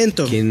 Es muy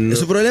lento.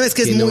 Su problema es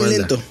que es muy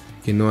lento.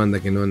 Que no anda.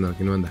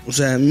 O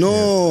sea,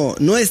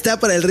 no está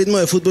para el ritmo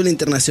de fútbol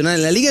internacional.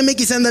 En la Liga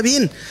MX anda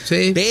bien.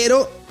 Sí.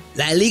 Pero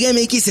la Liga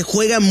MX se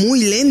juega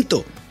muy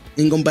lento.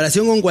 en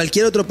comparación con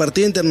cualquier otro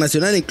partido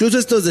internacional. Incluso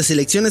estos de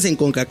selecciones en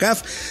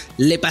CONCACAF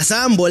le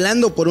pasaban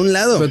volando por un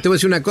lado. Pero te voy a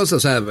decir una cosa, o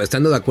sea,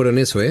 estando de acuerdo en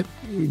eso,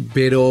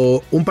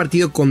 pero un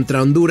partido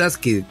contra Honduras,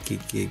 que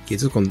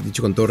eso es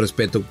dicho con todo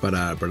respeto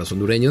para los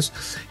hondureños,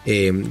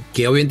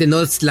 que obviamente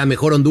no es la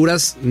mejor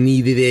Honduras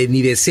ni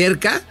de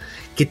cerca,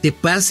 que te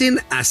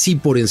pasen así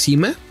por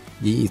encima,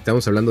 y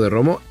estamos hablando de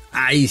Romo,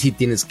 ahí sí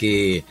tienes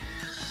que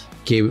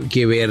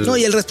ver. No,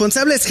 y el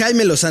responsable es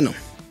Jaime Lozano.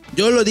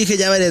 Yo lo dije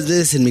ya varias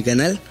veces en mi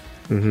canal.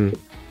 Uh-huh.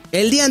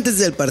 El día antes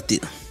del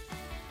partido,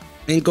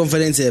 en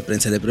conferencia de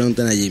prensa, le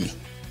preguntan a Jimmy,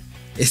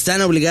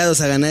 ¿están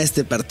obligados a ganar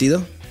este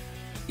partido?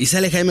 Y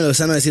sale Jaime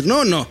Lozano a decir,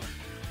 no,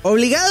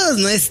 obligados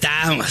no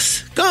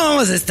estamos. ¿Cómo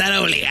vamos a estar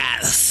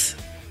obligados?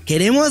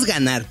 Queremos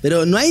ganar,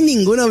 pero no hay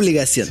ninguna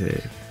obligación. Sí.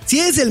 Si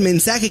es el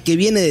mensaje que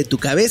viene de tu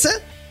cabeza,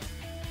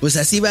 pues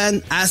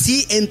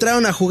así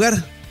entraron a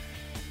jugar.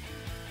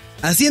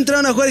 Así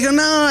entraron a jugar y dijeron,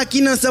 no,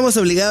 aquí no estamos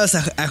obligados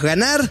a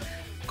ganar.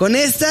 Con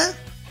esta,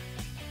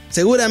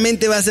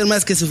 seguramente va a ser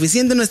más que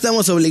suficiente. No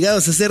estamos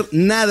obligados a hacer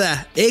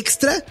nada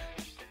extra.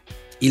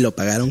 Y lo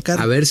pagaron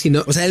caro. A ver si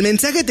no. O sea, el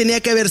mensaje tenía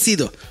que haber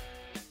sido,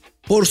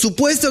 por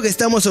supuesto que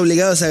estamos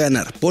obligados a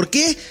ganar. ¿Por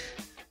qué?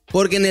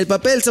 Porque en el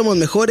papel somos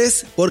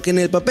mejores. Porque en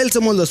el papel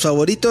somos los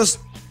favoritos.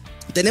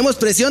 ¿Tenemos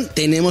presión?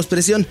 Tenemos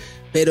presión.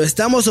 Pero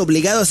estamos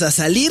obligados a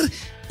salir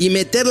y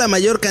meter la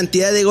mayor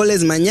cantidad de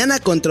goles mañana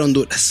contra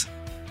Honduras.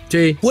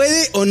 Sí.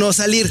 ¿Puede o no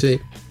salir? Sí.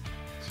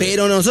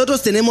 Pero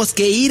nosotros tenemos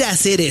que ir a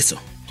hacer eso.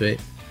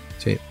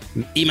 Sí.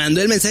 Y mandó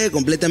el mensaje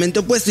completamente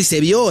opuesto y se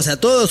vio, o sea,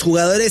 todos los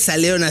jugadores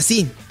salieron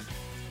así.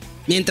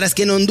 Mientras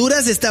que en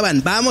Honduras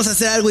estaban, vamos a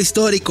hacer algo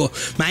histórico.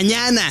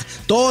 Mañana,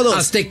 todos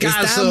hazte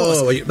caso.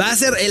 Estamos, va a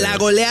ser la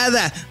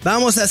goleada,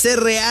 vamos a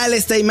hacer real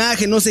esta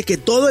imagen, no sé qué.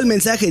 Todo el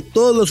mensaje,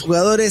 todos los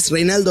jugadores,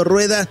 Reinaldo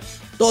Rueda,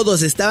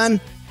 todos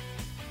estaban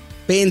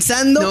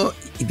pensando...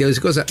 No. Y te voy a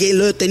decir cosa, que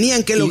lo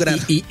tenían que lograr.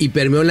 Y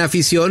permeó en la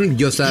afición.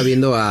 Yo estaba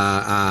viendo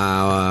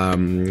a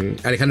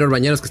Alejandro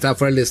Orbañanos, que estaba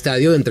fuera del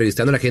estadio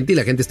entrevistando a la gente, y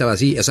la gente estaba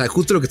así. O sea,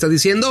 justo lo que estás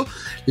diciendo,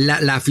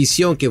 la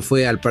afición que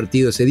fue al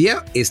partido ese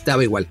día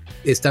estaba igual,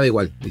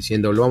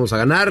 diciendo, lo vamos a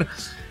ganar,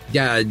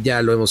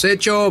 ya lo hemos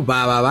hecho,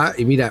 va.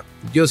 Y mira,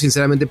 yo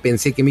sinceramente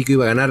pensé que México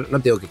iba a ganar, no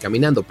te digo que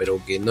caminando, pero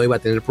que no iba a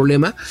tener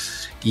problema.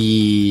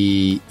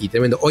 Y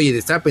tremendo. Oye,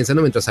 estaba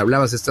pensando mientras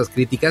hablabas estas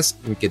críticas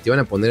que te iban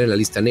a poner en la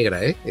lista negra,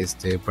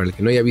 para el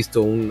que no haya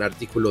visto un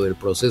artículo del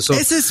Proceso.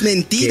 Eso es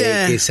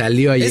mentira. Que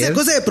salió ayer. Esa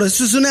cosa de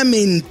Proceso es una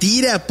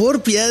mentira,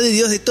 por piedad de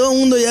Dios, y todo el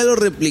mundo ya lo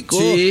replicó.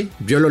 Sí,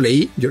 yo lo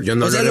leí, yo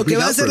no o sea, lo que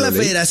va a hacer la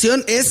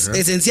federación es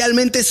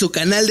esencialmente su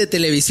canal de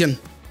televisión.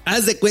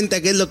 Haz de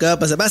cuenta qué es lo que va a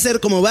pasar. Va a ser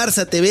como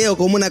Barça TV o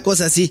como una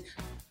cosa así.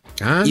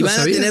 Y van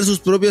a tener sus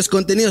propios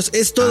contenidos.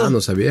 Es todo. No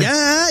sabía.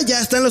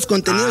 Ya están los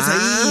contenidos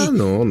ahí.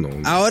 No.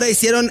 Ahora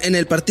hicieron, en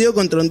el partido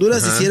contra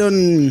Honduras,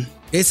 hicieron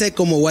ese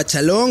como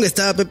guachalón.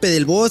 Estaba Pepe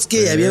del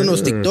Bosque y había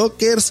unos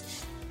TikTokers.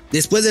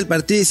 Después del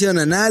partido hicieron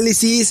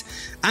análisis.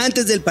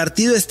 Antes del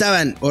partido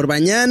estaban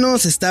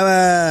Orbañanos,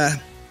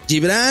 estaba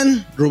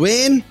Gibran,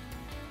 Rubén.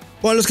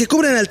 Con los que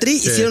cubren al Tri,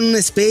 hicieron un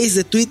space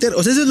de Twitter.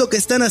 O sea, eso es lo que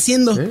están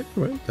haciendo.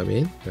 Bueno, está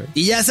bien.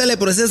 Y ya sale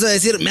Proceso a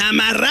decir, me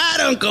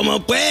amarraron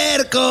como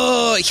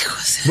puerco.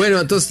 Hijos.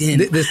 Bueno,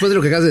 entonces, después de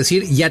lo que acabas de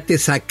decir, ya te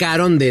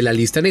sacaron de la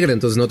lista negra.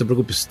 Entonces no te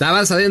preocupes.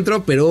 Estabas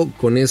adentro, pero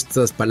con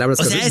estas palabras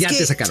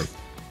te sacaron.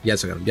 Ya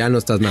no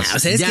estás más.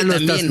 Estás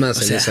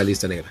más en esa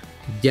lista negra.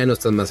 Ya no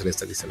estás más en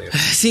esta lista negra.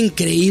 Es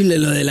increíble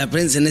lo de la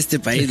prensa en este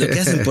país. Lo que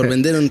hacen por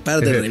vender un par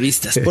de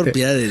revistas. Por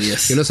piedad de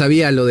Dios. Yo no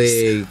sabía lo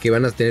de que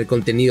van a tener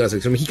contenido a la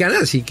selección mexicana.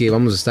 Así que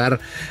vamos a estar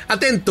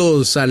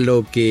atentos a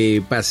lo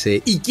que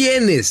pase. ¿Y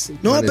quiénes?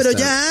 No, pero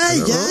ya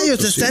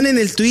están en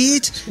el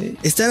Twitch.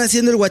 Están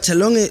haciendo el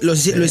guachalón. Lo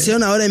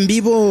hicieron ahora en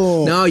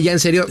vivo. No, ya en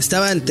serio.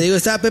 Estaba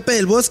Pepe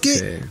del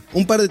Bosque.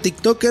 Un par de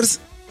TikTokers.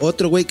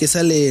 Otro güey que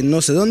sale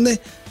no sé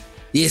dónde.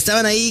 Y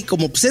estaban ahí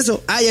como pues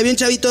eso. Y había un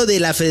chavito de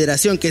la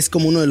federación que es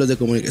como uno de los de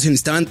comunicación.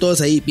 Estaban todos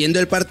ahí viendo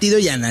el partido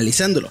y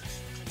analizándolo.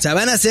 O sea,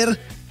 van a hacer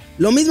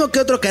lo mismo que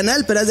otro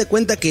canal, pero haz de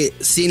cuenta que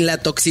sin la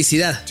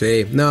toxicidad.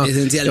 Sí, no.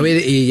 Esencial.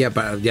 Y ya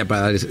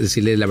para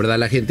decirle la verdad a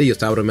la gente, yo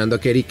estaba bromeando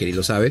a Kerry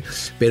lo sabe,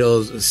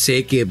 pero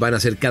sé que van a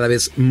hacer cada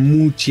vez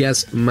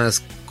muchas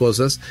más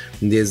cosas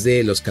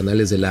desde los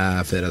canales de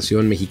la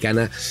Federación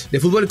Mexicana de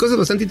Fútbol, cosas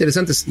bastante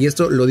interesantes, y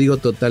esto lo digo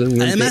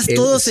totalmente además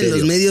todos en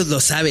los medios lo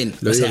saben.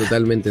 Lo digo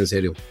totalmente en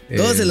serio.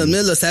 Todos en los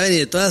medios lo saben y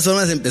de todas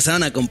formas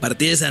empezaron a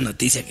compartir esa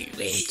noticia que,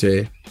 güey.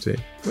 Sí.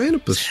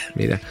 Bueno, pues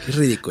mira. Qué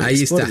ridículo.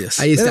 Ahí está.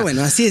 Pero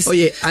bueno, así es.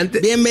 Oye,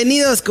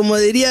 bienvenidos, como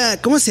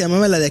diría, ¿cómo se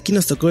llamaba la de Aquí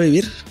nos tocó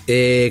vivir?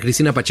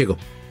 Cristina Pacheco.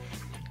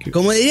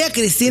 Como diría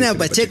Cristina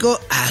Pacheco,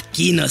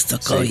 aquí nos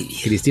tocó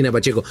vivir. Cristina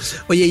Pacheco.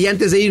 Oye, y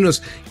antes de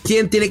irnos,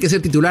 ¿quién tiene que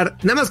ser titular?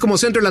 Nada más como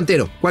centro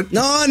delantero. ¿Cuál?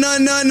 No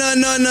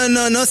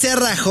sea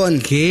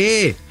rajón.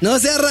 ¿Qué? No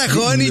sea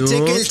rajón y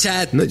cheque el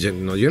chat. No sea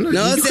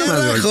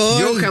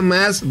rajón. Yo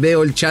jamás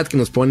veo el chat que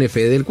nos pone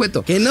Fede del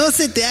Cueto. Que no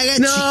se te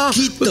haga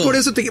chiquito. Pues por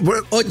eso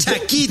o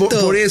chaquito.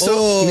 Por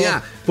eso,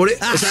 mira, o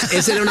sea,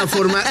 esa era una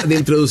forma de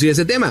introducir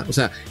ese tema. O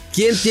sea,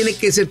 ¿quién tiene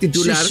que ser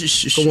titular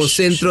como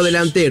centro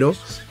delantero?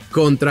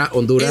 contra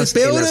Honduras.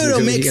 El peor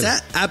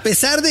Euromexa, a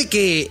pesar de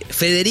que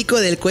Federico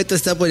del Cueto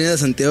está poniendo a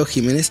Santiago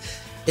Jiménez,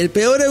 el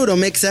peor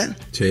Euromexa,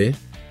 sí,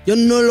 yo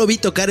no lo vi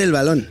tocar el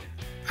balón.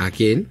 ¿A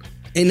quién?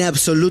 En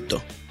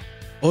absoluto.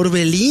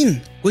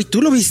 Orbelín. Güey,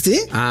 ¿tú lo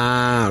viste?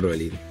 Ah,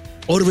 Orbelín.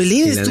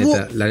 Orbelín sí, estuvo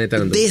la neta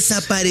no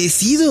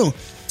desaparecido.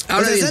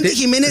 Ahora, o sea, Santi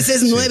Jiménez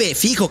es 9,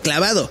 fijo,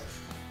 clavado.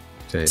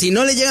 Sí. Si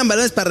no le llegan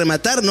balones para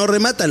rematar, no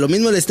remata. Lo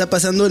mismo le está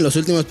pasando en los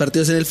últimos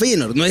partidos en el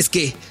Feyenoord. No es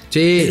que...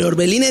 Sí. Pero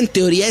Orbelín en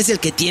teoría es el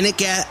que tiene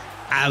que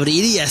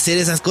abrir y hacer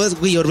esas cosas.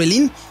 Güey,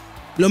 Orbelín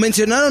lo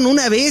mencionaron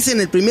una vez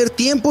en el primer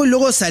tiempo y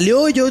luego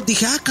salió. Y yo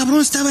dije,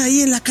 cabrón, estaba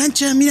ahí en la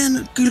cancha. Mira,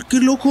 qué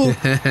loco.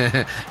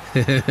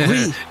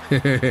 Güey.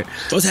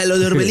 O sea, lo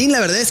de Orbelín la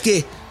verdad es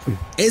que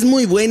es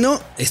muy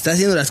bueno. Está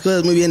haciendo las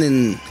cosas muy bien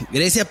en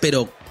Grecia,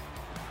 pero...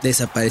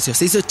 desapareció,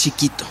 se hizo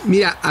chiquito.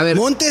 Mira, a ver.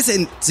 Montes,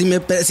 si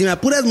me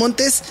apuras,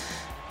 Montes.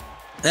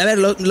 A ver,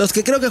 los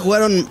que creo que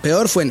jugaron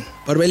peor fue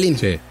Orbelín.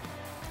 Sí.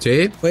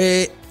 Sí.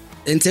 Fue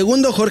en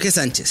segundo Jorge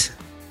Sánchez.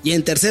 Y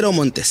en tercero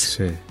Montes.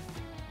 Sí.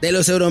 De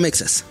los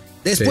Euromexas.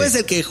 Después sí.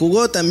 el que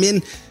jugó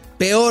también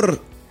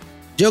peor.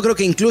 Yo creo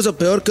que incluso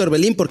peor que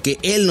Orbelín, porque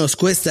él nos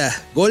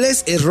cuesta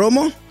goles, es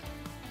Romo.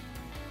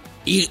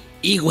 Y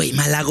güey,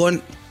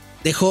 Malagón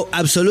dejó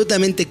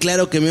absolutamente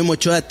claro que Memo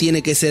Ochoa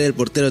tiene que ser el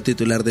portero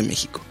titular de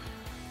México.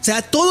 O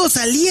sea, todo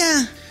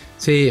salía.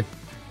 Sí.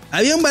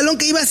 Había un balón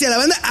que iba hacia la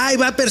banda. ¡Ay,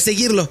 va a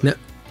perseguirlo! No.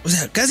 O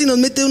sea, casi nos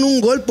mete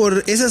un gol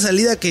por esa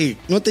salida que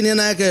no tenía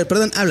nada que ver.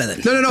 Perdón, habla,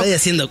 Dani. No. Estoy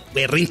haciendo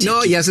berrinche.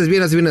 No, y haces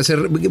bien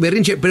hacer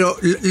berrinche. Pero,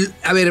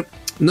 a ver,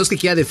 no es que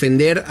quiera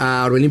defender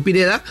a Orbelín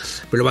Pineda,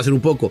 pero lo va a hacer un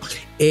poco.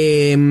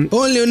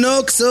 Ponle un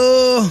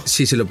Oxxo.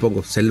 Sí, se lo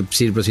pongo.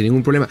 Sí, pero sin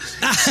ningún problema.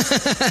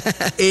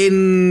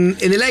 en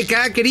el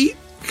AEK, Keri,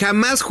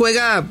 jamás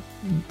juega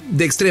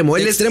de extremo.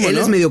 Él es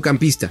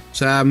mediocampista. O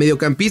sea,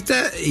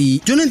 mediocampista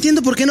y... Yo no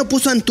entiendo por qué no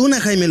puso a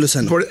Antuna, Jaime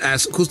Lozano.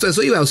 Justo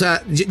eso iba. O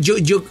sea,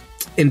 yo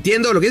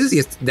entiendo lo que dices y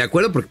estoy de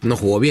acuerdo porque no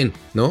jugó bien,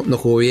 ¿no? No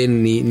jugó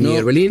bien ni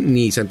Orbelín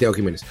ni Santiago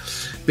Jiménez.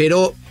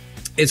 Pero...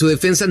 en su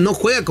defensa no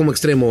juega como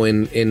extremo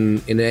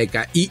en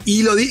AEK.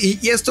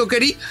 Y esto,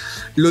 Keri,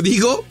 lo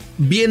digo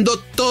viendo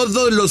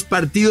todos los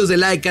partidos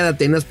del AEK de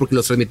Atenas porque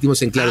los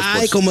transmitimos en Claro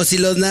Sports. Ay, como si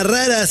los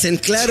narraras en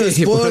Claro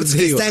Sports,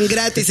 que están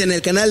gratis en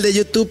el canal de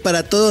YouTube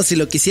para todos si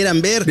lo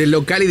quisieran ver. De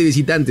local y de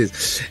visitantes.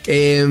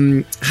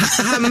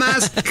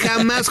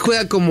 Jamás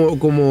juega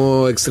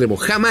como extremo.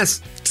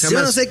 Jamás.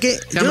 Yo no sé qué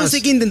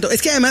intentó.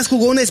 Es que además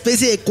jugó una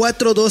especie de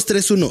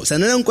 4-2-3-1. O sea,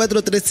 no era un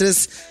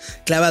 4-3-3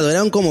 clavado,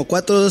 era un como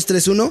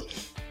 4-2-3-1.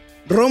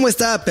 Romo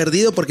estaba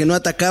perdido porque no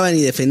atacaba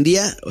ni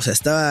defendía. O sea,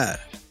 estaba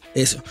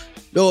eso.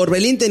 Luego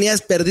Orbelín,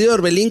 tenías perdido a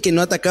Orbelín que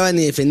no atacaba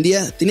ni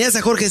defendía. Tenías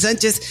a Jorge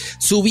Sánchez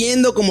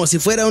subiendo como si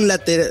fuera un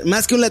lateral,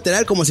 más que un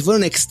lateral, como si fuera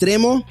un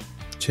extremo.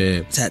 Sí.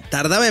 O sea,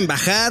 tardaba en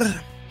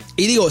bajar.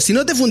 Y digo, si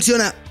no te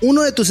funciona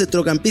uno de tus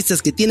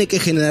centrocampistas que tiene que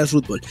generar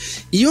fútbol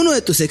y uno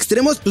de tus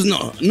extremos, pues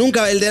no,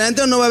 nunca, el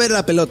delantero no va a ver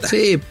la pelota.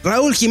 Sí.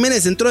 Raúl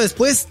Jiménez entró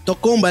después,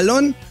 tocó un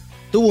balón,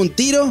 tuvo un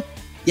tiro.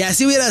 Y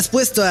así hubieras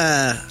puesto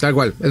a... Tal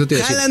cual, eso te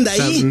iba a decir. Haaland ahí,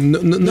 o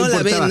sea, no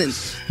la ven.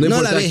 No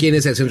importa quién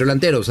es el centro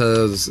delantero. O sea,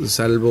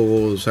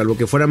 salvo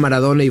que fuera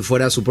Maradona y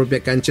fuera a su propia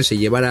cancha, se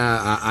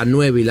llevara a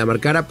 9 y la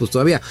marcara, pues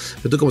todavía.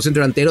 Pero tú como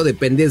centro delantero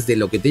dependes de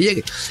lo que te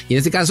llegue. Y en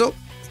este caso,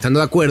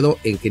 estando de acuerdo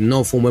en que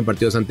no fue un buen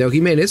partido de Santiago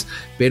Jiménez,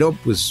 pero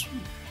pues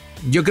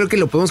yo creo que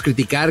lo podemos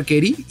criticar,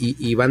 Keri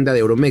y banda de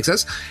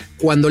Euromexas,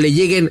 cuando le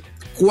lleguen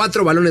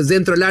 4 balones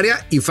dentro del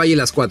área y falle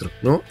las 4,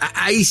 ¿no?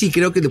 Ahí sí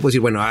creo que te puedo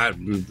decir, bueno,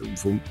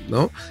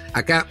 ¿no?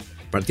 Acá,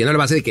 partiendo de la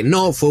base de que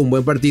no fue un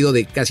buen partido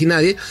de casi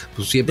nadie,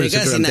 pues siempre el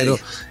centro delantero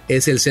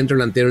es el centro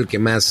delantero el que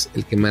más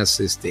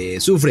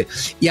sufre.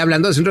 Y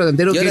hablando del centro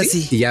delantero, Keri,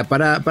 sí. Y ya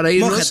para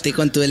irnos... Mójate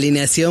con tu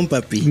alineación,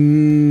 papi.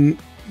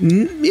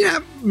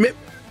 Mira,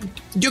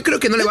 yo creo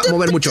que no le va a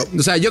mover mucho.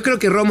 O sea, yo creo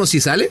que Romo sí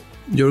sale.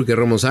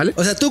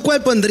 O sea, ¿tú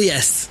cuál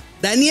pondrías?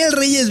 Daniel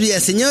Reyes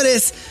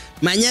Villaseñores...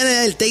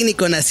 Mañana el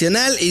técnico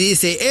nacional y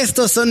dice,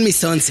 estos son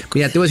mis 11.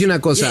 Mira, te voy a decir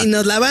una cosa. Y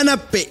nos la van a...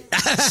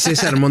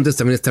 César Montes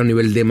también está a un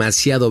nivel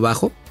demasiado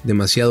bajo,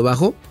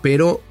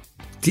 pero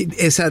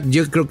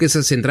yo creo que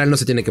esa central no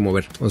se tiene que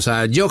mover. O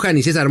sea, Johan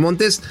y César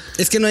Montes...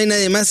 Es que no hay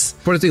nadie más.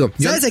 Por eso digo...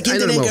 ¿Sabes a quién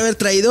tenían que haber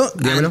traído?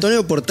 A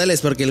Antonio Portales,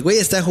 porque el güey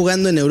está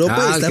jugando en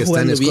Europa y está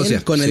jugando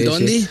bien con el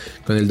Dundee. Sí,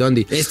 con el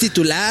Dundee. Es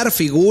titular,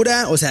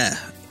 figura, o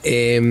sea...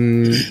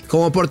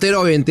 como portero,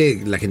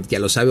 obviamente, la gente ya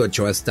lo sabe,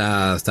 Ochoa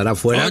estará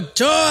fuera.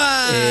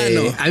 ¡Ochoa!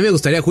 A mí me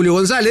gustaría Julio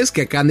González,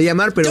 que acaban de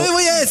llamar, pero... Yo me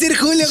voy a decir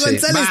Julio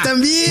González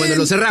también. Bueno,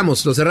 lo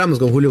cerramos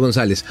con Julio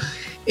González.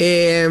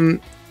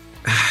 Estaba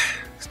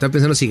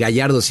pensando si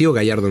Gallardo sí o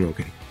Gallardo no,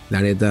 Keri.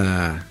 La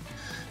neta...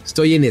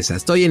 Estoy en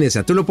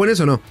esa. ¿Tú lo pones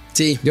o no?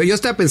 Sí. Yo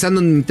estaba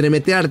pensando entre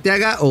meter a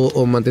Arteaga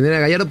o mantener a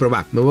Gallardo, pero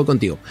me voy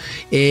contigo.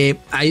 Yo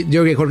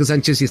creo que Jorge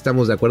Sánchez sí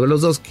estamos de acuerdo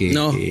los dos.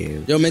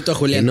 Yo meto a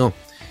Julián. No.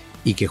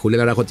 Y que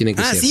Julián Araujo tiene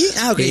que ser. ¿Sí?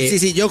 Ok,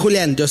 sí, yo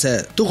Julián. O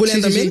sea, ¿tú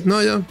Julián también? Sí.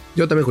 No,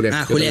 yo también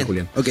Julián.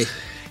 Julián. Ok.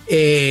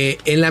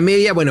 En la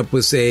media, bueno,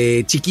 pues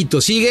Chiquito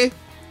sigue.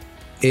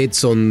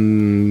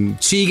 Edson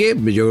sigue,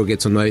 yo creo que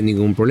Edson no hay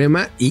ningún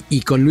problema.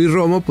 Y con Luis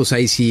Romo, pues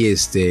ahí sí,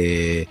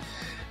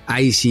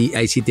 ahí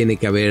sí tiene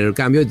que haber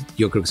cambio.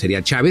 Yo creo que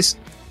sería Chávez.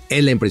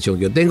 Es la impresión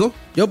que yo tengo.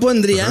 Yo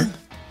pondría... Ajá.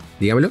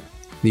 Dígamelo.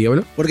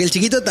 Porque el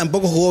chiquito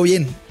tampoco jugó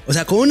bien. O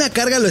sea, con una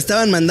carga lo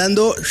estaban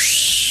mandando.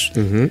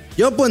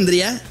 Yo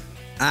pondría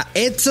a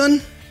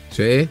Edson,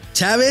 Sí.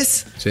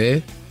 Chávez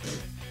Sí.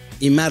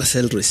 y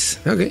Marcel Ruiz.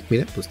 Ok,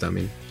 mira, pues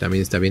también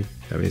está bien.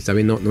 También está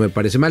bien, no me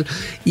parece mal.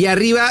 Y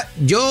arriba,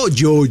 yo,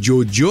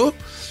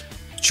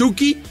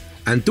 Chucky,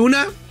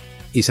 Antuna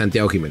y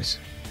Santiago Jiménez.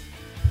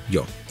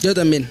 Yo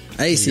también,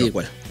 ahí sí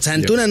igual. O sea,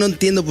 Antuna no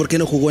entiendo por qué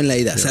no jugó en la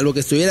ida. Salvo que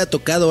estuviera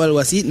tocado o algo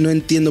así, no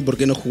entiendo por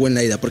qué no jugó en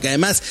la ida. Porque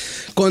además,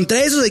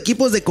 contra esos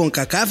equipos de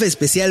CONCACAF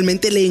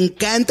especialmente, le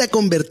encanta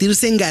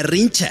convertirse en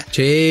garrincha.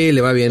 Sí,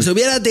 le va bien. Se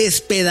hubiera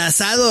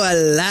despedazado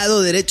al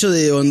lado derecho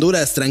de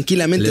Honduras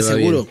tranquilamente,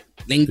 seguro. Bien.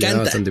 Le encanta. Le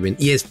va bastante bien.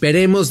 Y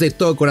esperemos de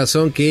todo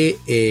corazón que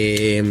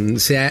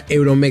sea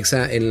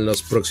Euromexa en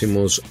los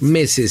próximos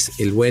meses.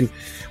 El buen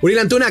Uriel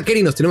Antuna.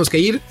 Kerry, nos tenemos que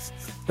ir.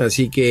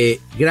 Así que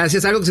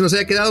gracias. Algo que se nos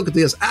haya quedado que tú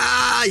digas,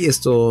 ¡ay!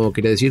 Esto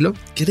quería decirlo.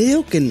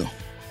 Creo que no.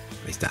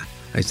 Ahí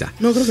está.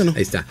 No, creo que no.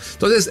 Ahí está.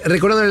 Entonces,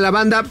 recordándole a la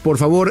banda, por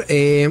favor.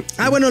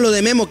 Bueno, lo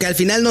de Memo, que al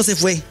final no se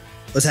fue.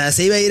 O sea,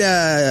 se iba a ir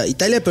a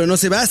Italia, pero no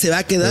se va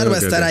a quedar, va a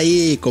estar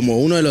ahí como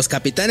uno de los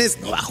capitanes.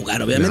 No va a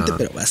jugar, obviamente,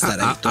 pero va a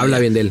estar ahí. Habla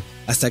bien de él.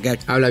 Hasta acá.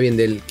 Habla bien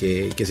de él,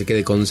 que se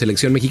quede con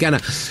selección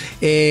mexicana.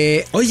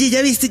 Oye,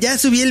 ¿ya viste? Ya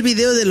subí el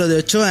video de lo de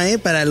Ochoa,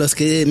 para los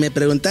que me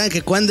preguntaban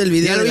que cuándo el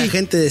video de la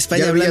gente de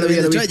España hablando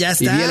bien de Ochoa. Ya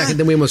está. Y vi a la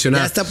gente muy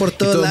emocionada. Ya está por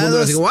todos todo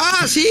lados. Así como,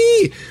 sí,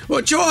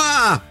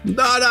 Ochoa.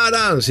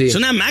 Sí. Es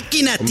una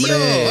máquina, tío.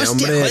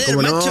 Hostia, joder,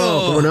 ¿cómo macho.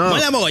 no? ¿Cómo no?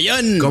 Mola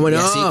mogollón. ¿Cómo no? Y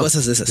así,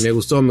 cosas de esas. Me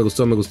gustó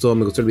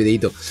el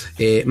videito.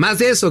 Más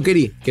de eso,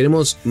 Kerry.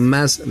 Queremos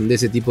más de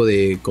ese tipo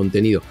de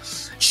contenido.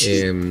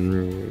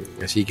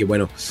 Así que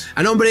bueno,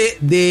 a nombre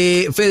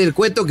de Fede del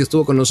Cueto, que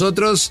estuvo con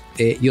nosotros,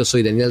 yo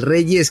soy Daniel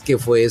Reyes. ¿Qué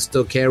fue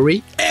esto,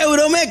 Kerry?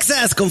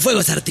 Euromexas con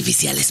fuegos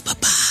artificiales,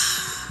 papá.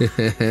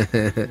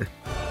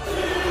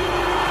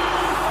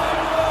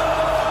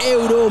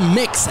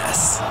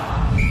 Euromexas,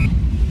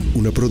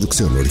 una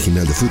producción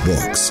original de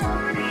Footbox.